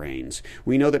for our brains.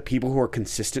 We know that people who are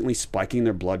consistently spiking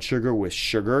their blood sugar with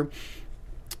sugar,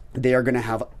 they are going to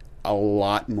have a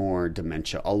lot more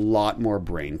dementia, a lot more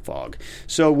brain fog.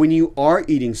 So when you are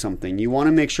eating something, you want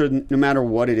to make sure, no matter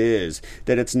what it is,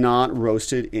 that it's not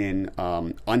roasted in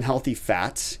unhealthy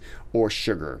fats or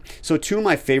sugar. So two of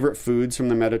my favorite foods from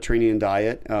the Mediterranean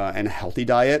diet and a healthy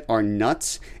diet are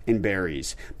nuts and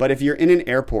berries. But if you're in an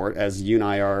airport, as you and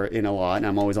I are in a lot, and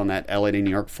I'm always on that LA to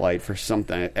New York flight for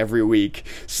something every week,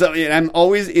 so I'm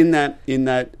always in that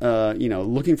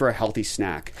looking for a healthy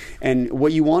snack. And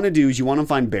what you want to do is you want to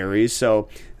find berries. So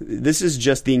this is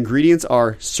just, the ingredients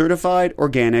are certified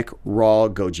organic raw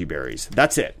goji berries.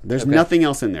 That's it. There's nothing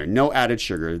else in there. No added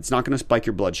sugar. It's not going to spike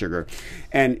your blood sugar.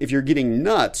 And if you're getting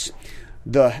nuts,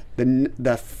 the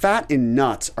fat in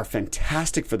nuts are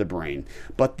fantastic for the brain,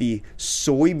 but the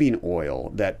soybean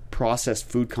oil that processed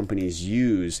food companies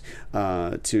use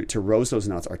to roast those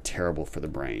nuts are terrible for the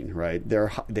brain, right?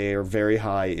 They are very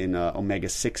high in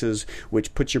omega-6s,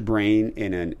 which puts your brain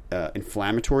in an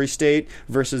inflammatory state,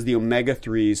 versus the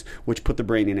omega-3s, which put the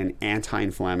brain in an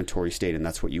anti-inflammatory state, and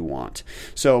that's what you want.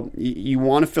 So you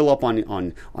want to fill up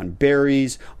on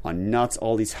berries, on nuts,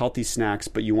 all these healthy snacks,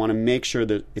 but you want to make sure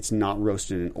that it's not roasted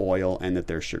in oil and that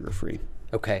they're sugar-free.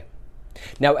 Okay.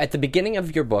 Now, at the beginning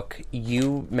of your book,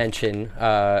 you mention,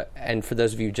 and for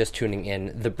those of you just tuning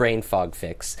in, the brain fog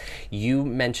fix. You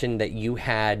mentioned that you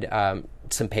had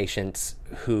some patients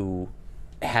who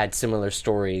had similar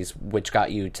stories, which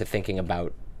got you to thinking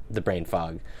about the brain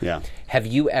fog. Yeah. Have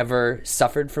you ever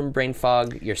suffered from brain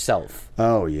fog yourself?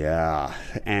 Oh, yeah.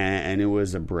 And it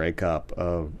was a breakup.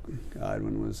 Oh, God,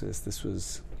 when was this? This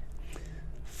was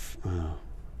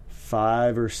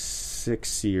 5 or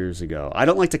 6 years ago. I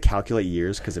don't like to calculate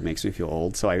years because it makes me feel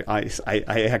old. So I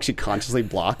actually consciously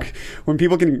block when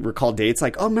people can recall dates.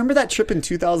 Like, oh, remember that trip in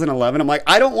 2011? I'm like,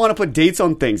 I don't want to put dates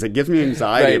on things. It gives me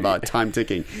anxiety about time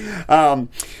ticking.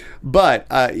 But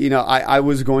I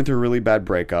was going through a really bad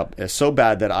breakup, so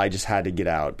bad that I just had to get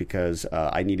out because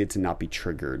I needed to not be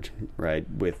triggered, right,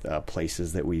 with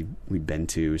places that we'd been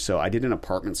to. So I did an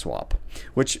apartment swap,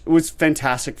 which was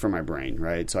fantastic for my brain,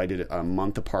 right? So I did a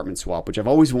month apartment swap, which I've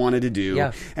always wanted to do.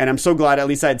 Yeah. And I'm so glad at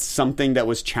least I had something that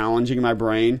was challenging my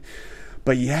brain.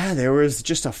 But yeah, there was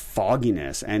just a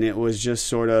fogginess, and it was just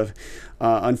sort of,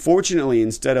 unfortunately,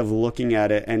 instead of looking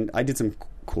at it, and I did some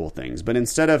cool things, but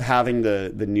instead of having the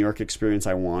New York experience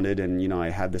I wanted, and I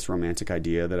had this romantic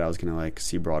idea that I was gonna like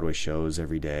see Broadway shows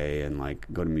every day and like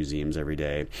go to museums every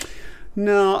day.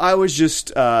 No, I was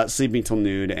just sleeping till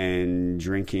noon and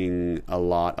drinking a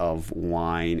lot of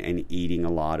wine and eating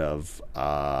a lot of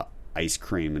ice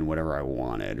cream and whatever I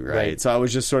wanted, right? So I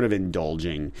was just sort of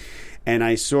indulging. And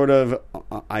I sort of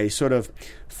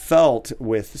felt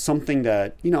with something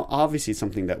that, obviously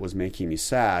something that was making me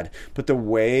sad, but the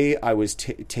way I was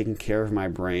taking care of my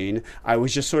brain, I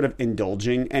was just sort of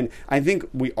indulging. And I think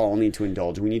we all need to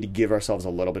indulge. We need to give ourselves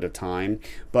a little bit of time,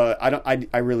 but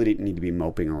I really didn't need to be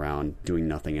moping around doing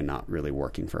nothing and not really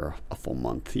working for a full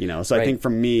month, So I think for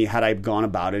me, had I gone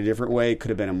about it a different way, it could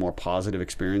have been a more positive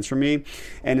experience for me.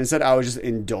 And instead, I was just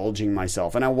indulging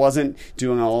myself, and I wasn't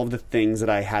doing all of the things that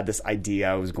I had this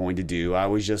idea I was going to do. I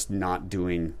was just not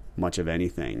doing much of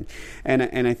anything.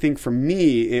 And I think for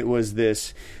me, it was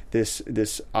this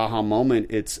aha moment.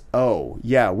 It's, oh,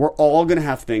 yeah, we're all going to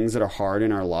have things that are hard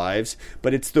in our lives,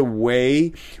 but it's the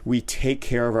way we take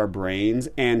care of our brains.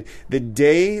 And the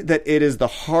day that it is the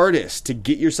hardest to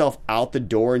get yourself out the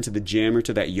door into the gym or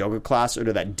to that yoga class or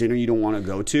to that dinner you don't want to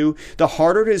go to, the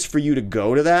harder it is for you to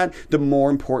go to that, the more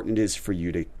important it is for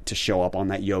you to show up on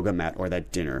that yoga mat or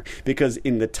that dinner. Because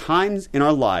in the times in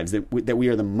our lives that we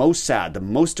are the most sad, the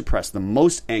most depressed, the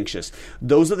most anxious,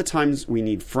 those are the times we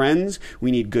need friends,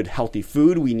 we need good healthy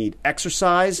food, we need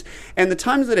exercise. And the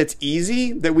times that it's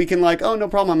easy, that we can like, oh, no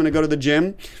problem, I'm going to go to the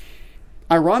gym,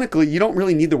 ironically, you don't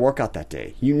really need the workout that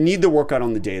day. You need the workout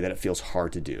on the day that it feels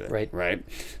hard to do it. Right.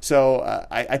 So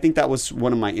I think that was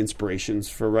one of my inspirations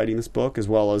for writing this book, as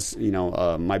well as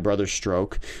my brother's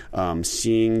stroke,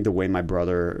 seeing the way my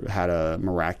brother had a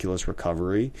miraculous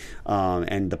recovery,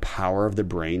 and the power of the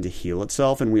brain to heal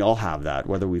itself, and we all have that,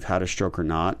 whether we've had a stroke or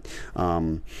not.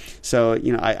 So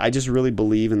I just really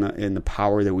believe in the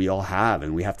power that we all have,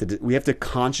 and we have to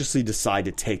consciously decide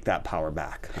to take that power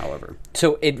back. However,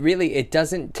 so it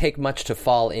doesn't take much to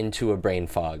fall into a brain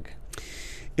fog.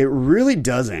 It really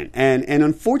doesn't. And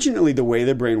unfortunately, the way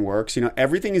the brain works,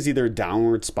 everything is either a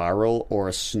downward spiral or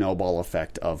a snowball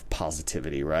effect of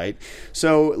positivity, right?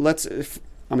 So I'm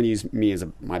going to use me as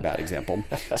my bad example.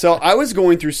 So I was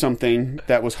going through something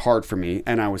that was hard for me,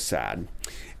 and I was sad.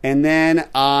 And then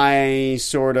I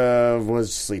sort of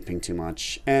was sleeping too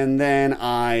much. And then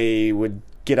I would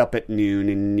get up at noon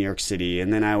in New York City,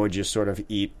 and then I would just sort of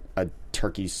eat a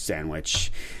turkey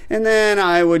sandwich, and then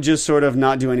I would just sort of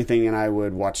not do anything, and I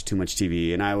would watch too much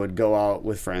TV, and I would go out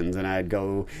with friends, and I'd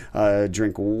go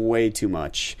drink way too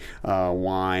much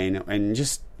wine, and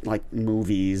just like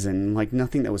movies, and like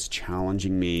nothing that was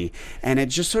challenging me, and it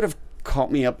just sort of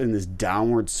caught me up in this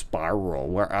downward spiral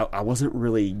where I wasn't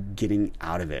really getting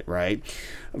out of it, right?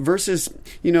 Versus,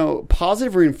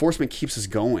 positive reinforcement keeps us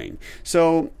going.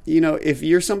 So, if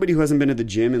you're somebody who hasn't been to the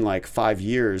gym in like 5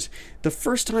 years, the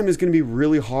first time is going to be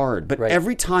really hard. But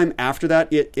every time after that,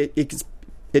 it gets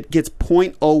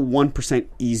 0.01%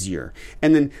 easier.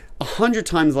 And then 100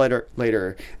 times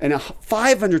later, and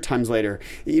 500 times later,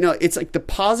 it's like the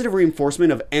positive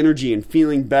reinforcement of energy and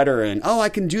feeling better and, I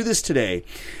can do this today.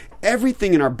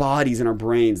 Everything in our bodies and our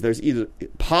brains, there's either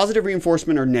positive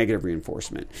reinforcement or negative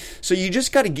reinforcement. So you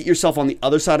just got to get yourself on the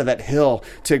other side of that hill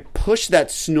to push that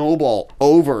snowball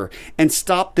over and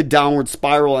stop the downward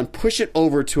spiral and push it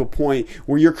over to a point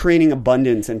where you're creating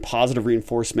abundance and positive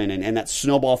reinforcement, and that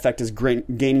snowball effect is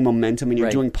gaining momentum, and you're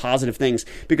doing positive things,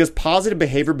 because positive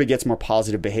behavior begets more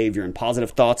positive behavior, and positive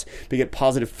thoughts beget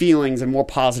positive feelings and more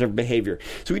positive behavior.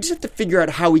 So we just have to figure out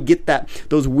how we get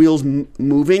those wheels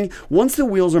moving. Once the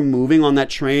wheels are moving on that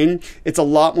train, it's a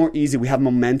lot more easy. We have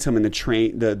momentum, and the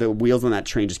train, the wheels on that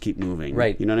train just keep moving.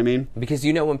 Right. You know what I mean? Because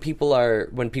when people are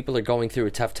going through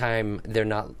a tough time, they're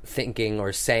not thinking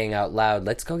or saying out loud,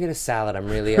 "Let's go get a salad. I'm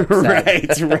really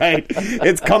upset." Right.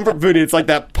 It's comfort food. It's like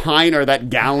that pint or that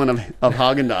gallon of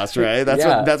Haagen-Dazs, right?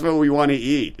 That's what we want to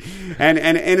eat. And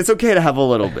it's okay to have a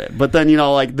little bit. But then,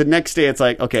 like the next day, it's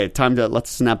like, okay,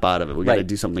 let's snap out of it. We got to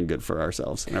do something good for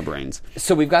ourselves and our brains.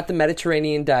 So we've got the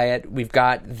Mediterranean diet. We've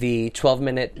got the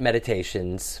 12-minute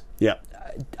meditations. Yeah.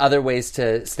 Other ways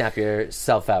to snap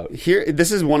yourself out.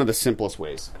 This is one of the simplest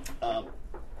ways.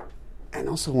 And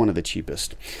also one of the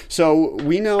cheapest. So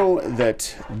we know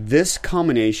that this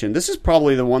combination, this is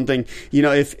probably the one thing,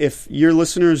 if your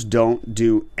listeners don't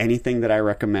do anything that I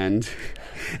recommend,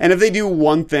 and if they do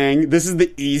one thing, this is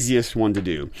the easiest one to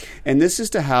do. And this is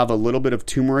to have a little bit of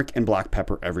turmeric and black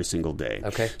pepper every single day.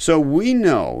 Okay. So we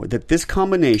know that this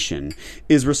combination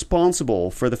is responsible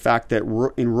for the fact that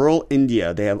in rural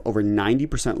India, they have over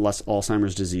 90% less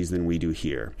Alzheimer's disease than we do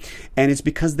here. And it's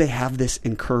because they have this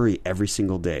in curry every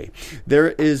single day.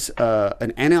 There is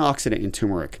an antioxidant in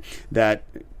turmeric that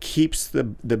keeps the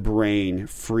brain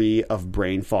free of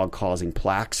brain fog causing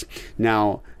plaques.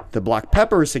 Now, the black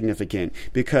pepper is significant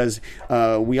because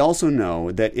we also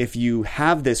know that if you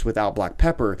have this without black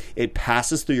pepper, it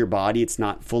passes through your body. It's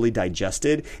not fully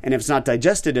digested. And if it's not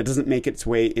digested, it doesn't make its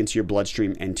way into your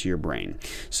bloodstream and to your brain.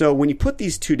 So when you put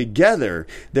these two together,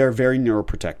 they're very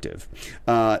neuroprotective.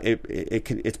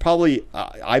 It's probably,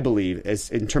 I believe,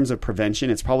 in terms of prevention,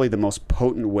 it's probably the most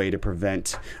potent way to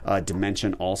prevent dementia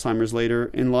and Alzheimer's later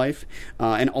in life.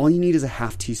 And all you need is a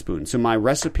half teaspoon. So my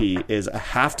recipe is a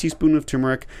half teaspoon of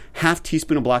turmeric, half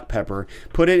teaspoon of black pepper,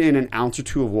 put it in an ounce or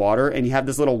two of water, and you have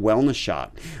this little wellness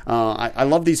shot. I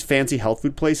love these fancy health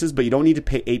food places, but you don't need to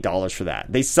pay $8 for that.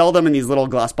 They sell them in these little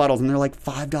glass bottles, and they're like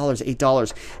 $5,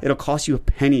 $8. It'll cost you a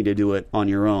penny to do it on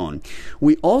your own.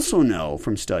 We also know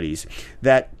from studies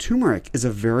that turmeric is a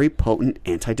very potent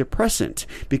antidepressant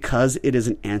because it is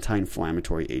an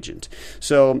anti-inflammatory agent.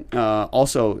 So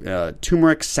also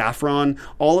turmeric, saffron,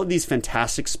 all of these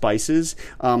fantastic spices,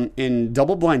 in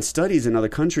double-blind studies in other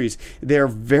countries, they're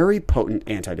very potent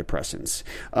antidepressants.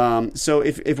 So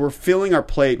if we're filling our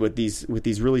plate with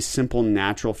these really simple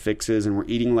natural fixes, and we're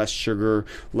eating less sugar,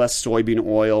 less soybean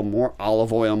oil, more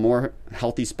olive oil, more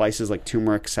healthy spices like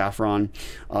turmeric, saffron,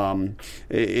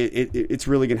 it's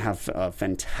really going to have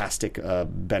fantastic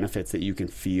benefits that you can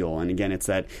feel. And again, it's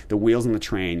that the wheels on the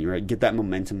train, you get that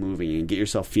momentum moving and get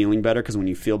yourself feeling better, because when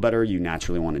you feel better, you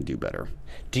naturally want to do better.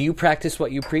 Do you practice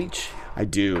what you preach? I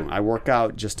do. I work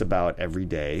out just about every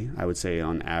day. I would say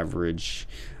on average,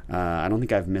 I don't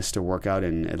think I've missed a workout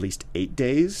in at least 8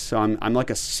 days. So I'm like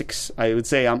a 6. I would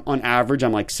say I'm on average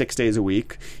I'm like 6 days a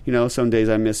week. You know, some days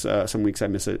I miss, some weeks I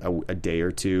miss a day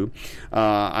or two.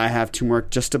 I have turmeric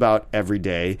just about every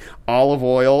day. Olive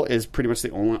oil is pretty much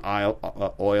the only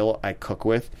oil I cook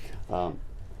with.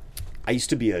 I used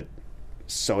to be a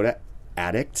soda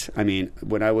addict. I mean,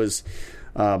 when I was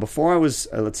before I was,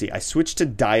 I switched to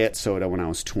diet soda when I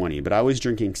was 20, but I was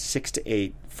drinking 6 to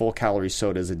 8 full calorie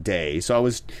sodas a day. So I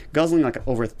was guzzling like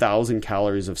over 1,000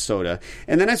 calories of soda.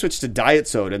 And then I switched to diet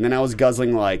soda, and then I was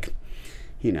guzzling like,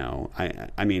 you know,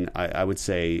 I would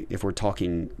say if we're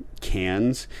talking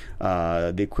cans,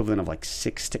 the equivalent of like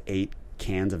 6 to 8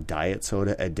 cans of diet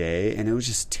soda a day, and it was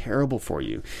just terrible for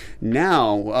you.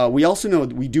 Now, we also know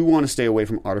we do want to stay away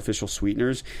from artificial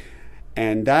sweeteners,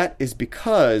 and that is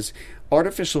because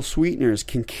artificial sweeteners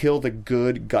can kill the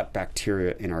good gut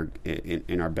bacteria in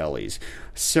our bellies.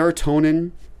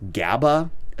 Serotonin,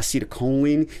 GABA,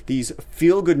 acetylcholine, these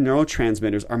feel-good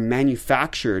neurotransmitters are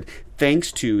manufactured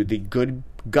thanks to the good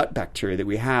gut bacteria that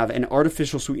we have, and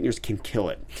artificial sweeteners can kill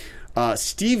it.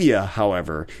 Stevia,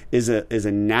 however, is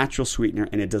a natural sweetener,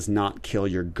 and it does not kill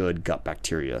your good gut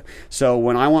bacteria. So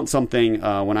when I want something,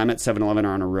 when I'm at 7-Eleven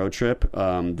or on a road trip,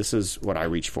 this is what I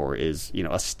reach for: is, you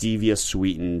know, a stevia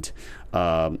sweetened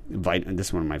this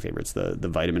is one of my favorites, the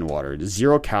vitamin water.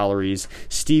 0 calories,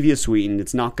 stevia sweetened.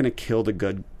 It's not going to kill the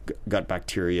good gut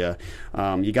bacteria.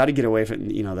 You got to get away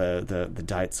from, you know, the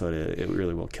diet soda. It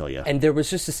really will kill you. And there was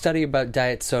just a study about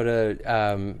diet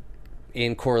soda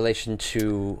in correlation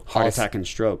to heart attack and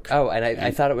stroke. Oh, and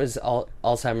I thought it was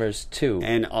Alzheimer's too.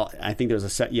 And I think there's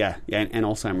and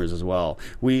Alzheimer's as well.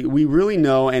 We really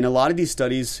know, and a lot of these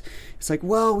studies, it's like,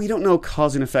 well, we don't know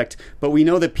cause and effect, but we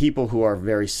know that people who are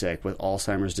very sick with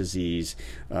Alzheimer's disease,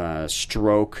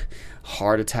 stroke,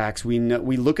 heart attacks, we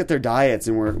look at their diets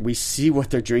and we see what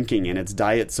they're drinking, and it's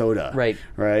diet soda. Right.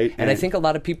 And I think a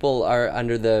lot of people are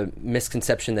under the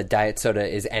misconception that diet soda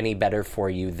is any better for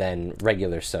you than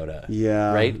regular soda.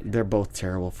 Yeah. Right? They're both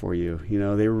terrible for you. You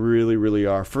know, they really, really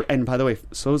are. And by the way,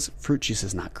 fruit juice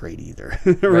is not great either.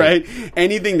 Right?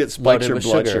 Anything that spikes your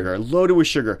blood sugar. Loaded with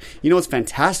sugar. You know what's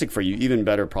fantastic for you, even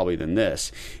better probably than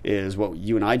this, is what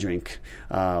you and I drink,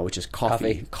 which is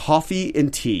coffee. Coffee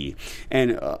and tea.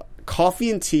 And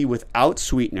coffee and tea without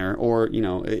sweetener, or, you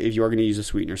know, if you are going to use a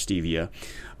sweetener, stevia,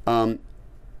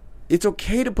 it's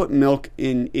okay to put milk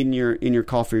in your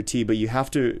coffee or tea, but you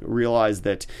have to realize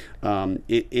that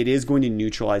it is going to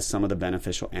neutralize some of the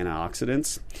beneficial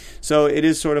antioxidants. So it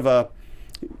is sort of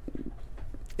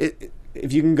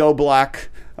if you can go black,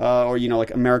 or, you know,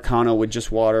 like Americano with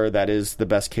just water, that is the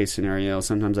best case scenario.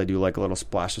 Sometimes I do like a little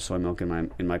splash of soy milk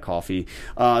in my coffee.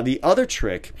 The other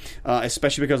trick,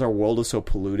 especially because our world is so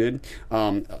polluted,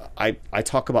 I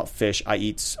talk about fish. I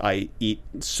eat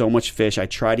so much fish. I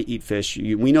try to eat fish.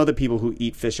 We know that people who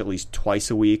eat fish at least twice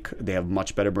a week, they have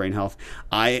much better brain health.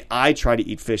 I try to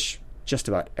eat fish just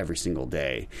about every single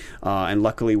day. And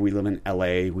luckily we live in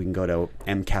LA. We can go to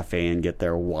M Cafe and get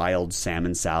their wild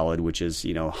salmon salad, which is,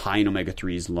 you know, high in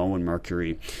omega-3s, low in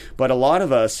mercury. But a lot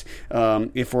of us,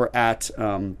 if we're at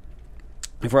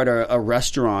a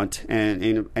restaurant,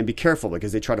 and be careful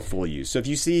because they try to fool you. So if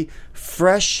you see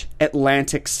fresh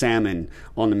Atlantic salmon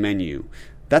on the menu,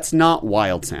 that's not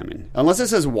wild salmon. Unless it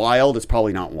says wild, it's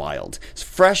probably not wild.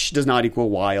 Fresh does not equal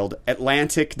wild.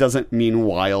 Atlantic doesn't mean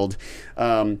wild.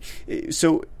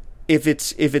 So if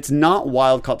it's not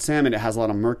wild caught salmon, it has a lot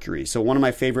of mercury. So one of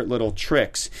my favorite little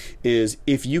tricks is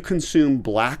if you consume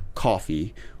black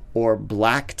coffee or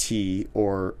black tea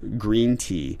or green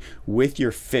tea with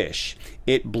your fish,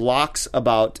 it blocks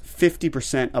about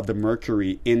 50% of the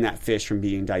mercury in that fish from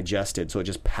being digested. So it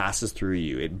just passes through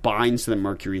you. It binds to the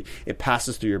mercury. It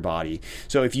passes through your body.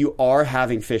 So if you are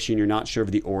having fish and you're not sure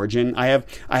of the origin, I have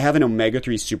an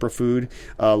omega-3 superfood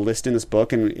list in this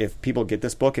book. And if people get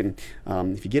this book, and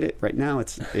if you get it right now,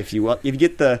 if you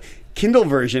get the Kindle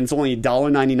version, it's only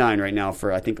 $1.99 right now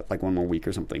for, I think, like one more week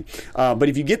or something. But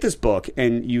if you get this book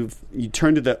and you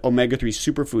turn to the omega-3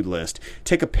 superfood list,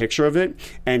 take a picture of it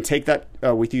and take that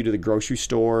with you to the grocery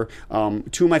store. 2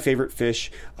 of my favorite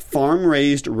fish: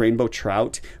 farm-raised rainbow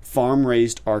trout,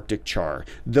 farm-raised Arctic char.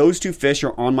 Those 2 fish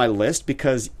are on my list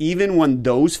because even when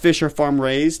those fish are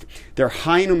farm-raised, they're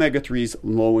high in omega-3s,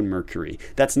 low in mercury.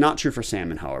 That's not true for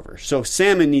salmon, however. So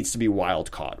salmon needs to be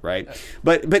wild caught, right?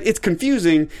 But it's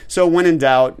confusing. So when in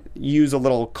doubt, use a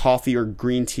little coffee or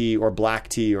green tea or black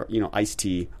tea or, you know, iced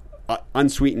tea,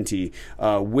 unsweetened tea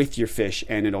with your fish,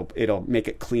 and it'll make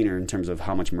it cleaner in terms of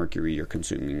how much mercury you're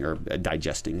consuming or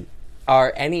digesting.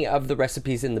 Are any of the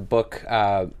recipes in the book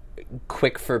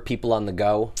quick for people on the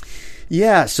go?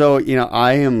 Yeah, so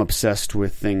I am obsessed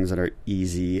with things that are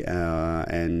easy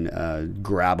and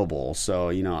grabbable. So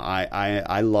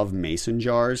I love mason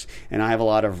jars, and I have a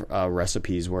lot of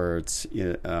recipes where it's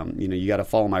you got to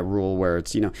follow my rule where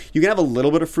it's you can have a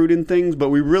little bit of fruit in things, but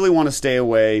we really want to stay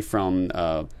away from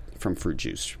fruit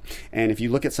juice. And if you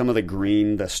look at some of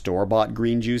the store-bought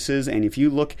green juices, and if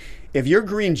your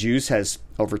green juice has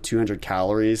over 200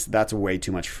 calories, that's way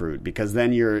too much fruit, because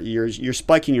then you're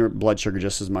spiking your blood sugar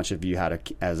just as much if you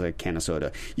had as a can of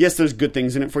soda. Yes, there's good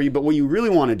things in it for you, but what you really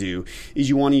want to do is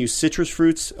you want to use citrus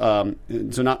fruits, so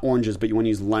not oranges, but you want to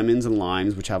use lemons and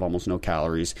limes, which have almost no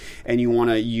calories, and you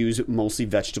want to use mostly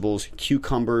vegetables,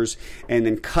 cucumbers, and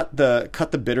then cut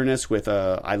the bitterness with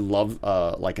I love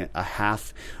like a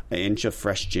half inch of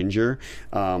fresh ginger.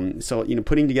 So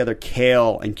putting together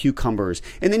kale and cucumbers,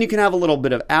 and then you can have a little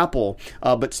bit of apple,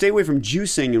 but stay away from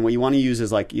juicing. And what you want to use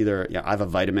is like either I have a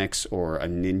Vitamix or a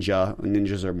Ninja.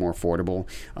 Ninjas are more affordable,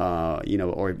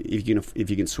 or if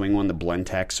you can swing one, the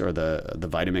Blentex or the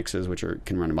Vitamixes, which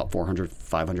can run about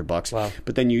 $400-$500. Wow.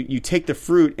 But then you take the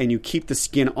fruit and you keep the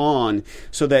skin on,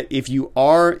 so that if you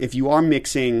are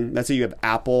mixing, let's say you have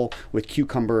apple with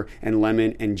cucumber and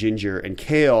lemon and ginger and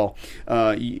kale,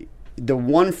 the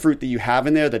one fruit that you have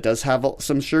in there that does have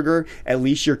some sugar, at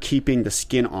least you're keeping the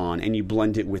skin on and you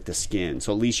blend it with the skin.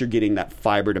 So at least you're getting that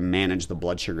fiber to manage the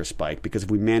blood sugar spike, because if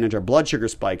we manage our blood sugar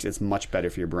spikes, it's much better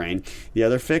for your brain. The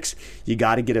other fix, you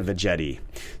got to get a Vegetti.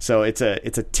 So it's a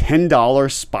 $10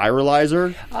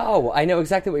 spiralizer. Oh, I know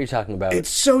exactly what you're talking about. It's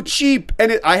so cheap.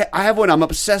 And I have one. I'm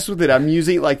obsessed with it. I'm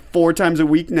using it like 4 times a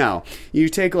week now. You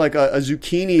take like a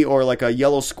zucchini or like a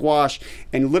yellow squash,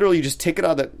 and literally you just take it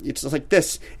out it's just like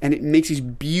this, and it makes these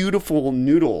beautiful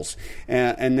noodles.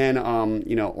 And then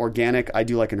organic, I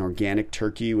do like an organic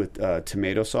turkey with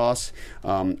tomato sauce.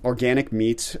 Organic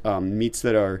meats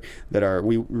that are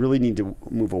we really need to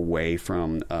move away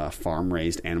from farm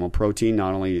raised animal protein.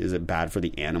 Not only is it bad for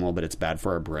the animal, but it's bad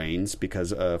for our brains,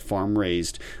 because farm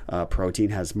raised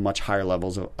protein has much higher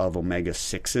levels of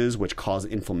omega-6s, which cause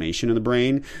inflammation in the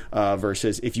brain,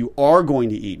 versus if you are going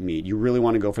to eat meat, you really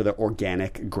want to go for the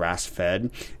organic grass-fed,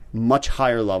 much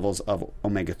higher levels of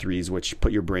omega-3s, which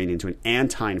put your brain into an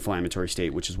anti-inflammatory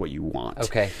state, which is what you want.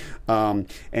 Okay. And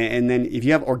then if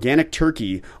you have organic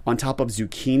turkey on top of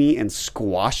zucchini and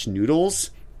squash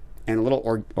noodles and a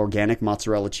little organic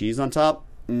mozzarella cheese on top,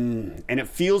 and it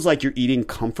feels like you're eating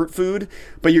comfort food,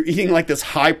 but you're eating like this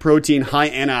high protein, high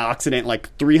antioxidant,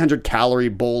 like 300 calorie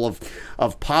bowl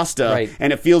of pasta, right.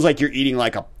 And it feels like you're eating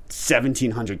like a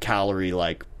 1,700 calorie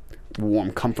like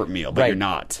warm comfort meal, but right. You're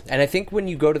not. And I think when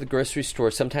you go to the grocery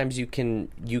store, sometimes you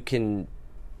can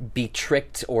be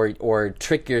tricked or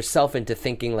trick yourself into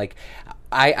thinking like,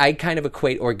 I kind of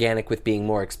equate organic with being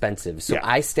more expensive, so yeah.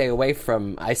 I stay away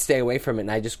from it, and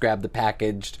I just grab the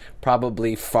packaged,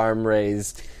 probably farm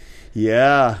raised.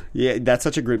 Yeah, that's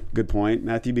such a good point,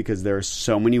 Matthew, because there are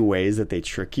so many ways that they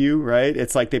trick you, right?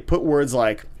 It's like they put words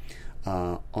like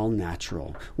all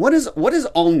natural. What does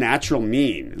all natural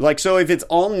mean? Like, so if it's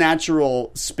all natural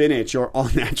spinach or all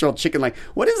natural chicken, like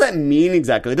what does that mean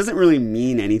exactly? It doesn't really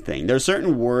mean anything. There are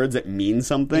certain words that mean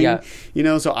something,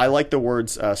 yeah. So I like the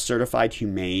words certified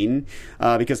humane,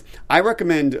 because I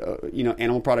recommend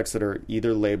animal products that are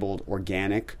either labeled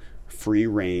organic, free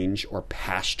range, or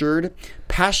pastured.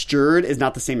 Pastured is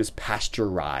not the same as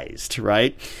pasteurized,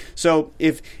 right? So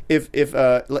if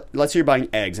let's say you're buying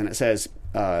eggs and it says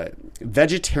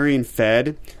vegetarian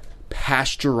fed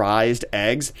pasteurized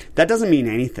eggs, that doesn't mean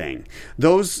anything.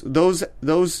 Those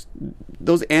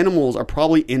animals are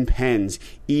probably in pens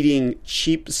eating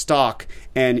cheap stock,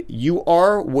 and you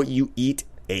are what you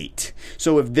ate.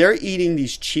 So if they're eating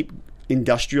these cheap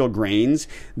industrial grains,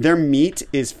 their meat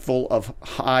is full of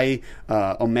high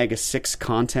omega-6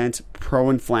 content,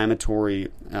 pro-inflammatory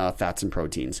fats and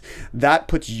proteins. That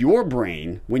puts your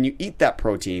brain, when you eat that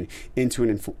protein, into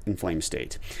an inflamed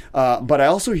state. But I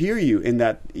also hear you in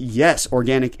that, yes,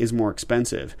 organic is more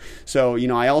expensive. So,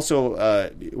 I also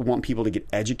want people to get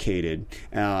educated,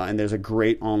 and there's a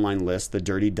great online list, the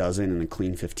Dirty Dozen and the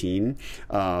Clean 15.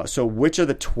 So which are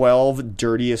the 12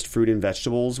 dirtiest fruit and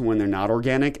vegetables when they're not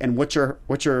organic, and which are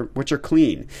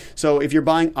clean? So if you're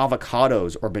buying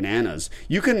avocados or bananas, bananas.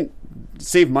 You can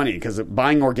save money because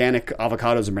buying organic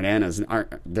avocados and bananas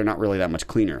they're not really that much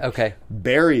cleaner. Okay.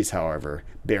 Berries, however,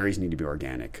 berries need to be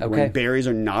organic. Okay. When berries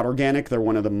are not organic, they're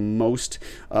one of the most,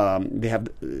 they have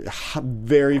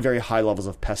very, very high levels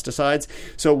of pesticides.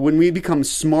 So when we become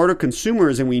smarter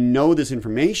consumers and we know this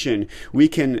information, we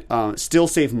can still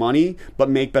save money, but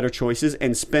make better choices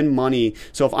and spend money.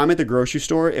 So if I'm at the grocery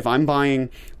store, if I'm buying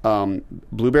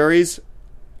blueberries,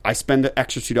 I spend the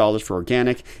extra $2 for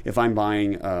organic. If I'm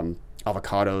buying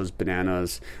avocados,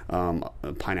 bananas,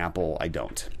 pineapple, I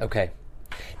don't. Okay.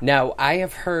 Now, I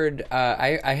have heard,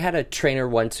 I had a trainer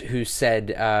once who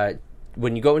said,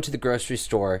 when you go into the grocery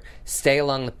store, stay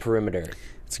along the perimeter.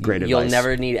 It's great advice. You'll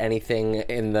never need anything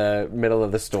in the middle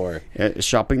of the store.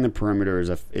 Shopping the perimeter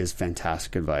is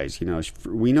fantastic advice.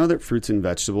 We know that fruits and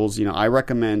vegetables, I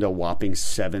recommend a whopping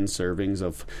 7 servings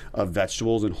of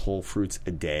vegetables and whole fruits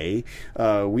a day.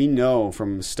 We know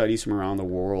from studies from around the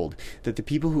world that the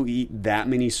people who eat that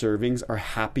many servings are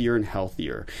happier and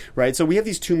healthier, right? So we have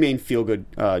these 2 main feel-good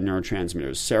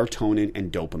neurotransmitters, serotonin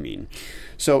and dopamine.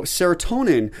 So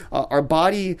serotonin, our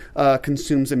body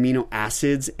consumes amino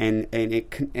acids and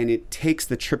it takes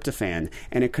the tryptophan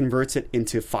and it converts it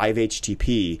into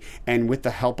 5-HTP, and with the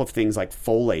help of things like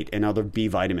folate and other B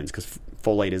vitamins, because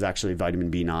folate is actually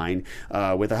vitamin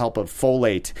B9, with the help of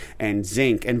folate and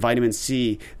zinc and vitamin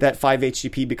C, that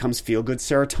 5-HTP becomes feel-good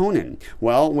serotonin.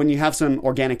 Well, when you have some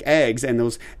organic eggs and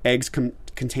those eggs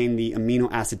contain the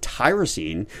amino acid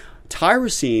tyrosine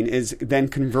is then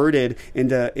converted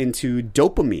into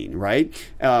dopamine, right?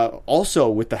 Also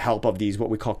with the help of these,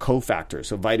 what we call cofactors,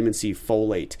 so vitamin C,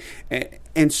 folate.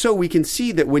 And so we can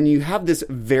see that when you have this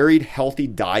varied, healthy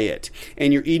diet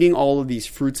and you're eating all of these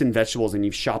fruits and vegetables and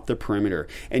you've shopped the perimeter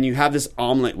and you have this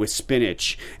omelet with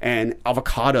spinach and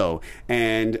avocado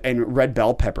and red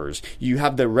bell peppers, you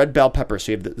have the red bell pepper,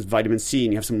 so you have the vitamin C,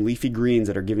 and you have some leafy greens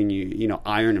that are giving you,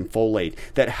 iron and folate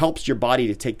that helps your body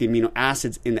to take the amino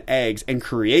acids in the eggs and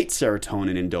create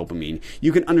serotonin and dopamine.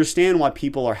 You can understand why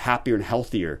people are happier and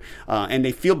healthier, and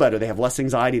they feel better. They have less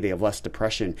anxiety. They have less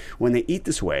depression when they eat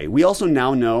this way. We also now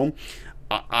know,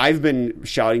 I've been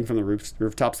shouting from the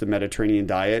rooftops the Mediterranean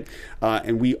diet,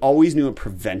 and we always knew it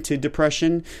prevented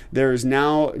depression. There's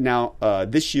now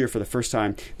this year for the first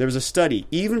time, there was a study,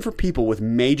 even for people with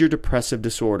major depressive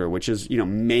disorder, which is,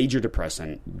 major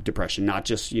depression, not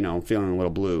just, feeling a little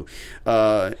blue.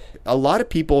 A lot of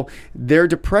people, their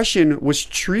depression was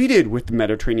treated with the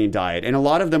Mediterranean diet, and a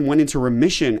lot of them went into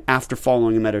remission after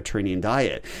following a Mediterranean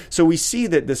diet. So we see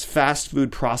that this fast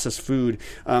food, processed food,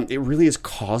 it really is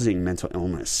causing mental illness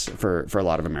for a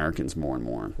lot of Americans more and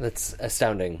more. That's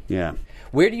astounding. Yeah.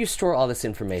 Where do you store all this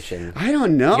information? I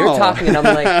don't know. You're talking and I'm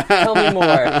like, tell me more.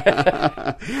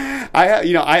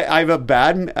 I have a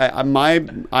bad,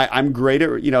 I'm great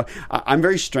at, I'm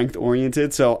very strength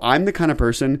oriented. So I'm the kind of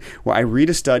person where I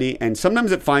read a study and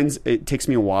sometimes it takes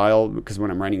me a while because when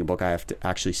I'm writing a book, I have to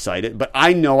actually cite it, but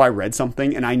I know I read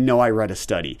something and I know I read a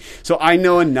study. So I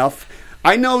know enough.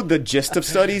 I know the gist of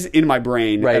studies in my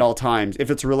brain at all times.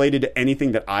 If it's related to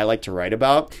anything that I like to write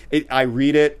about, I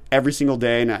read it every single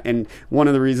day. And one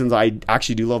of the reasons I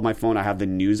actually do love my phone, I have the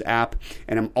news app,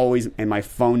 and my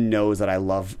phone knows that I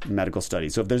love medical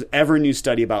studies. So if there's ever a new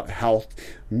study about health,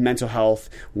 mental health,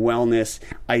 wellness,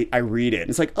 I read it. And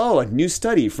it's like, a new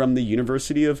study from the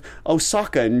University of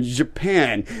Osaka in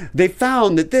Japan. They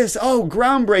found that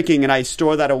groundbreaking, and I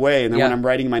store that away. And then when I'm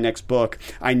writing my next book,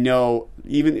 I know,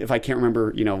 even if I can't remember,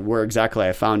 where exactly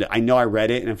I found it, I know I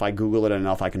read it, and if I Google it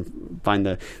enough, I can find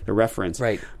the reference.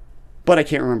 Right. But I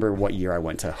can't remember what year I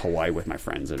went to Hawaii with my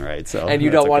friends, and you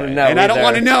don't want to know, and I don't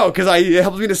want to know because it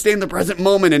helps me to stay in the present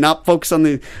moment and not focus on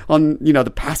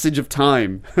the passage of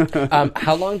time.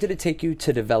 How long did it take you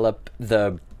to develop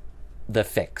the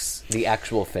fix, the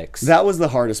actual fix? That was the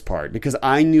hardest part because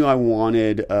I knew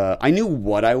I knew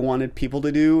what I wanted people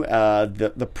to do.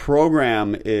 The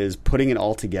program is putting it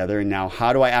all together, and now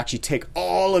how do I actually take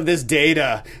all of this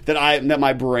data that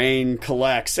my brain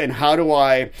collects, and how do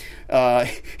I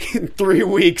in 3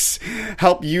 weeks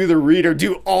help you, the reader,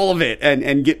 do all of it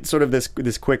and get sort of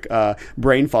this quick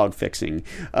brain fog fixing.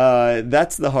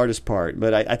 That's the hardest part,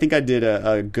 but I think I did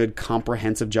a good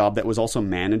comprehensive job that was also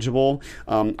manageable.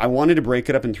 I wanted to break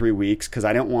it up in 3 weeks because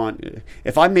I don't want,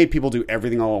 if I made people do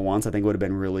everything all at once, I think it would have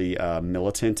been really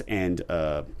militant and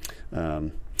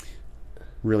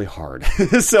really hard.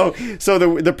 so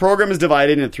the program is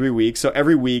divided into 3 weeks. So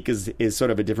every week is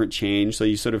sort of a different change. So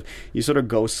you sort of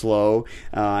go slow,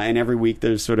 and every week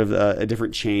there's sort of a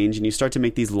different change, and you start to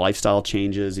make these lifestyle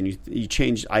changes, and you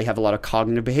change. I have a lot of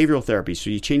cognitive behavioral therapy. So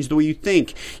you change the way you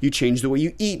think, you change the way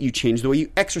you eat, you change the way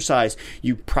you exercise,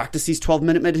 you practice these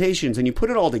 12-minute meditations, and you put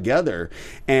it all together.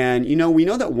 And we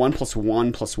know that 1 +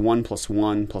 1 + 1 +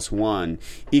 1 + 1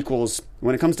 equals,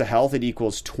 when it comes to health, it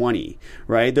equals 20,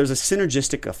 right? There's a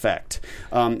synergistic effect.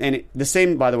 The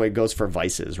same, by the way, goes for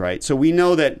vices, right? So we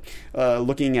know that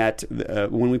looking at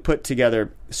when we put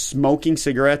together smoking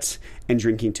cigarettes and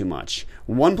drinking too much,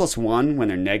 1 + 1, when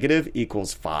they're negative,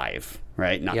 equals 5,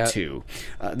 right? Not 2.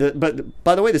 But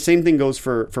by the way, the same thing goes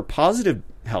for positive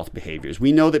health behaviors.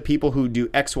 We know that people who do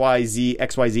XYZ,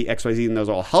 XYZ, XYZ, and those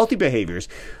are all healthy behaviors,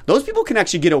 those people can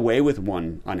actually get away with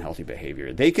one unhealthy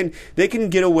behavior. They can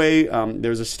get away.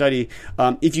 There's a study.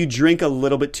 If you drink a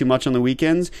little bit too much on the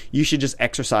weekends, you should just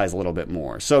exercise a little bit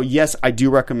more. So yes, I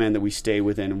do recommend that we stay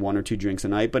within 1 or 2 drinks a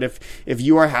night. But if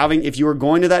you are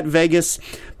going to that Vegas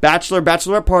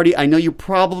bachelorette party, I know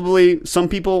some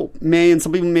people may and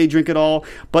some people may drink it all,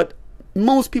 but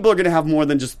most people are going to have more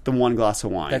than just the 1 glass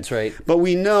of wine. That's right. But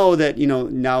we know that,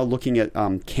 now looking at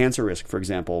cancer risk, for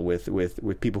example,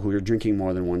 with people who are drinking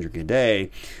more than 1 drink a day,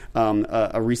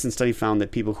 a recent study found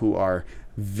that people who are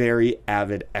very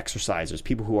avid exercisers,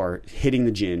 people who are hitting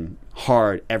the gym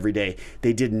hard every day,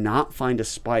 they did not find a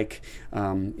spike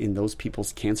in those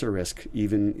people's cancer risk,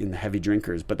 even in the heavy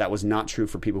drinkers. But that was not true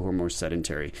for people who are more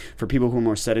sedentary. For people who are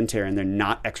more sedentary and they're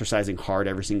not exercising hard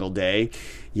every single day,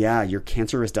 your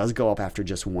cancer risk does go up after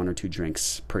just 1 or 2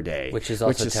 drinks per day. Which is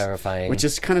also terrifying. Which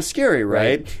is kind of scary,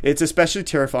 right? It's especially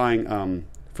terrifying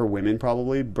for women,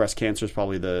 probably. Breast cancer is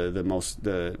probably the most.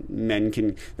 The men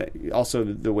can also,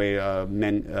 the way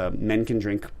men can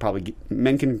drink, probably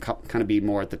men can kind of be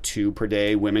more at the 2 per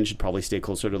day. Women should probably stay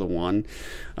closer to the 1.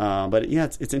 But yeah,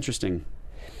 it's interesting.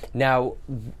 Now,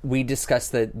 we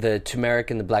discussed that the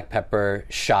turmeric and the black pepper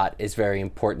shot is very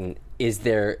important.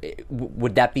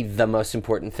 Would that be the most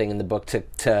important thing in the book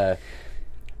to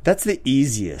That's the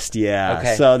easiest, yeah.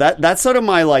 Okay. So that's sort of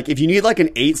my, if you need an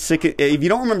 8-second, if you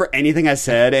don't remember anything I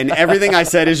said and everything I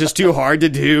said is just too hard to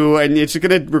do and it's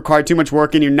going to require too much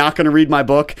work and you're not going to read my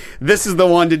book, this is the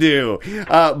one to do.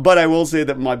 But I will say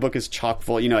that my book is chock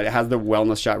full. It has the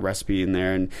wellness shot recipe in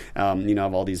there, and I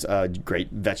have all these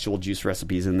great vegetable juice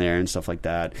recipes in there and stuff like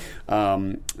that.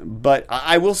 But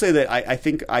I will say that I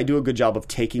think I do a good job of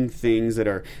taking things that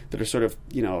are sort of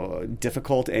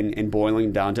difficult and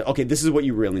boiling down to, okay, this is what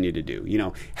you really need to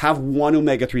do. Have 1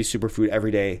 omega-3 superfood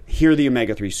every day. Here are the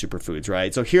omega-3 superfoods,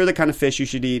 right? So here are the kind of fish you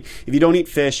should eat. If you don't eat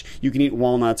fish, you can eat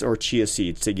walnuts or chia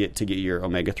seeds to get your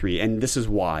omega-3, and this is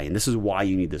why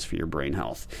you need this for your brain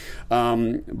health.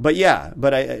 This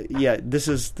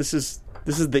is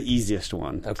the easiest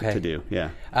one to do. Yeah.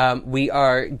 We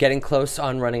are getting close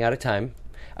on running out of time.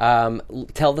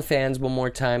 Tell the fans one more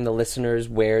time, the listeners,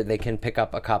 where they can pick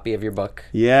up a copy of your book.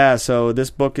 Yeah, so this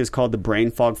book is called The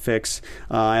Brain Fog Fix.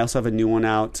 I also have a new one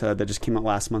out that just came out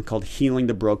last month called Healing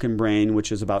the Broken Brain,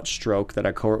 which is about stroke, that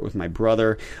I co-wrote with my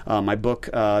brother. My book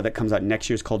that comes out next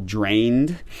year is called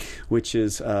Drained, which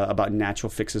is about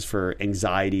natural fixes for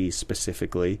anxiety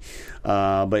specifically.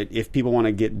 But if people want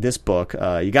to get this book,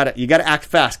 you got to act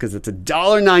fast because it's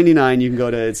 $1.99. You can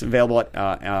go to, it's available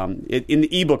in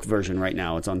the ebook version right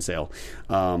now. It's on sale.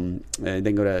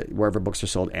 Then go to wherever books are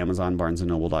sold, Amazon,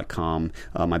 BarnesandNoble.com,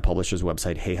 my publisher's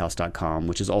website, HayHouse.com,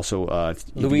 which is also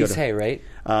Louise Hay, right?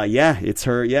 Yeah, it's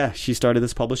her. Yeah, she started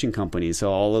this publishing company.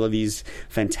 So all of these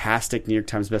fantastic New York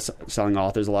Times best-selling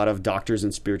authors, a lot of doctors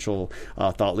and spiritual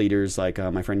thought leaders like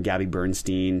my friend Gabby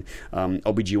Bernstein,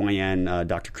 OBGYN,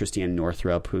 Dr. Christiane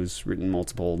Northrup, who's written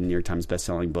multiple New York Times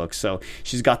best-selling books. So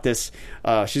she's got this.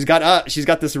 She's got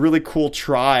this really cool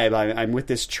tribe. I'm with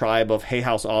this tribe of Hay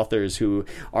House authors who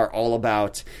are all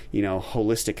about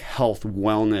holistic health,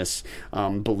 wellness,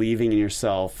 believing in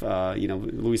yourself.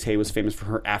 Louise Hay was famous for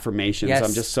her affirmations. Yes, so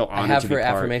I'm just so honored to be I have her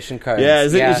part. affirmation cards. Yeah,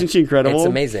 isn't she incredible? It's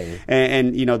amazing.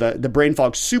 And the Brain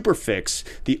Fog Super Fix,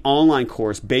 the online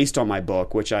course based on my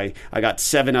book, which I got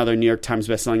 7 other New York Times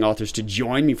bestselling authors to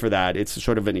join me for that. It's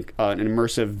sort of an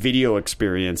immersive video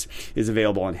experience, is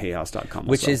available on HayHouse.com.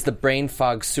 Which is the Brain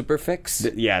Fog Super Fix?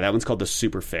 That one's called the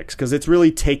Super Fix, because it's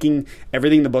really taking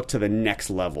everything in the book to the next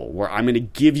level, where I'm going to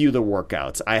give you the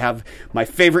workouts. I have my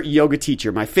favorite yoga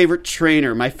teacher, my favorite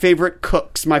trainer, my favorite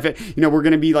cooks, we're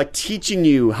going to be teaching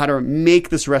you how to make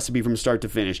this recipe from start to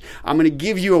finish. I'm going to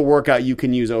give you a workout you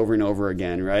can use over and over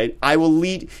again, right? I will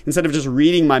lead, instead of just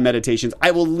reading my meditations,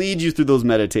 I will lead you through those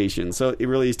meditations. So it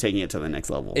really is taking it to the next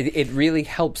level. It really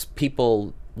helps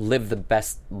people live the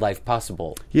best life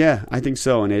possible. Yeah, I think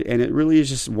so, and it really is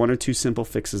just 1 or 2 simple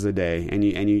fixes a day, and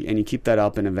you keep that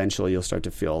up, and eventually you'll start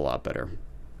to feel a lot better.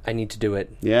 I need to do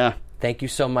it. Yeah. Thank you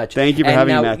so much. Thank you for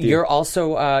having me, Matthew. You're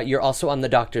also on the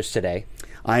Doctors Today.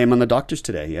 I am on the Doctors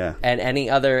Today, yeah. And any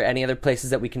other places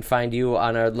that we can find you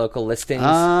on our local listings?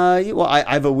 Well,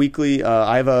 I have a weekly,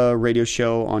 I have a radio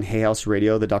show on Hay House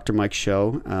Radio, the Dr. Mike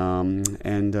Show, I'm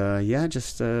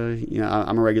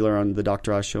a regular on the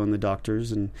Dr. Oz Show and the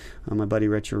Doctors, and my buddy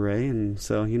Retro Ray, and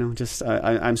so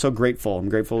I'm so grateful. I'm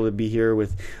grateful to be here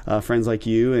with friends like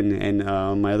you and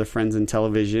my other friends in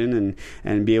television,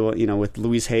 and be able, with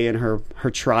Louise Hay and her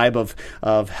tribe of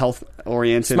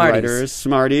health-oriented writers,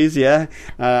 Smarties, yeah.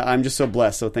 I'm just so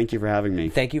blessed, so thank you for having me.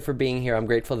 Thank you for being here. I'm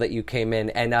grateful that you came in,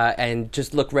 and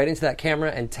just look right into that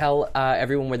camera and tell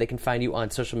everyone where they can find you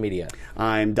on social media.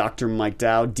 I'm Dr. Mike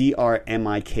Dow,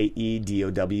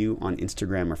 DrMikeDow on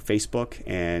Instagram or Facebook,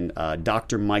 and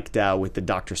Dr. Mike Dow with the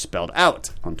doctor spelled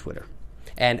out on Twitter.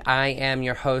 And I am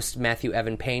your host, Matthew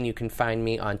Evan Payne. You can find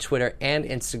me on Twitter and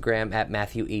Instagram at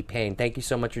Matthew E. Payne. Thank you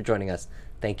so much for joining us.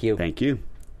 Thank you. Thank you.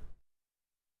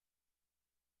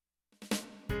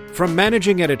 From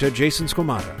Managing Editor Jason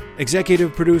Squamata,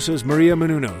 Executive Producers Maria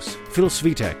Menounos, Phil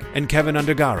Svitek, and Kevin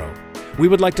Undergaro, we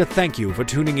would like to thank you for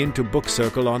tuning in to Book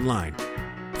Circle Online.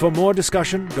 For more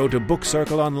discussion, go to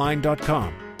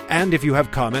bookcircleonline.com. And if you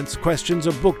have comments, questions,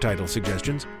 or book title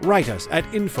suggestions, write us at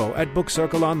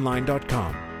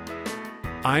info@bookcircleonline.com.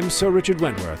 I'm Sir Richard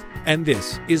Wentworth, and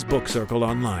this is Book Circle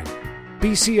Online.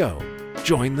 BCO,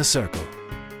 join the circle.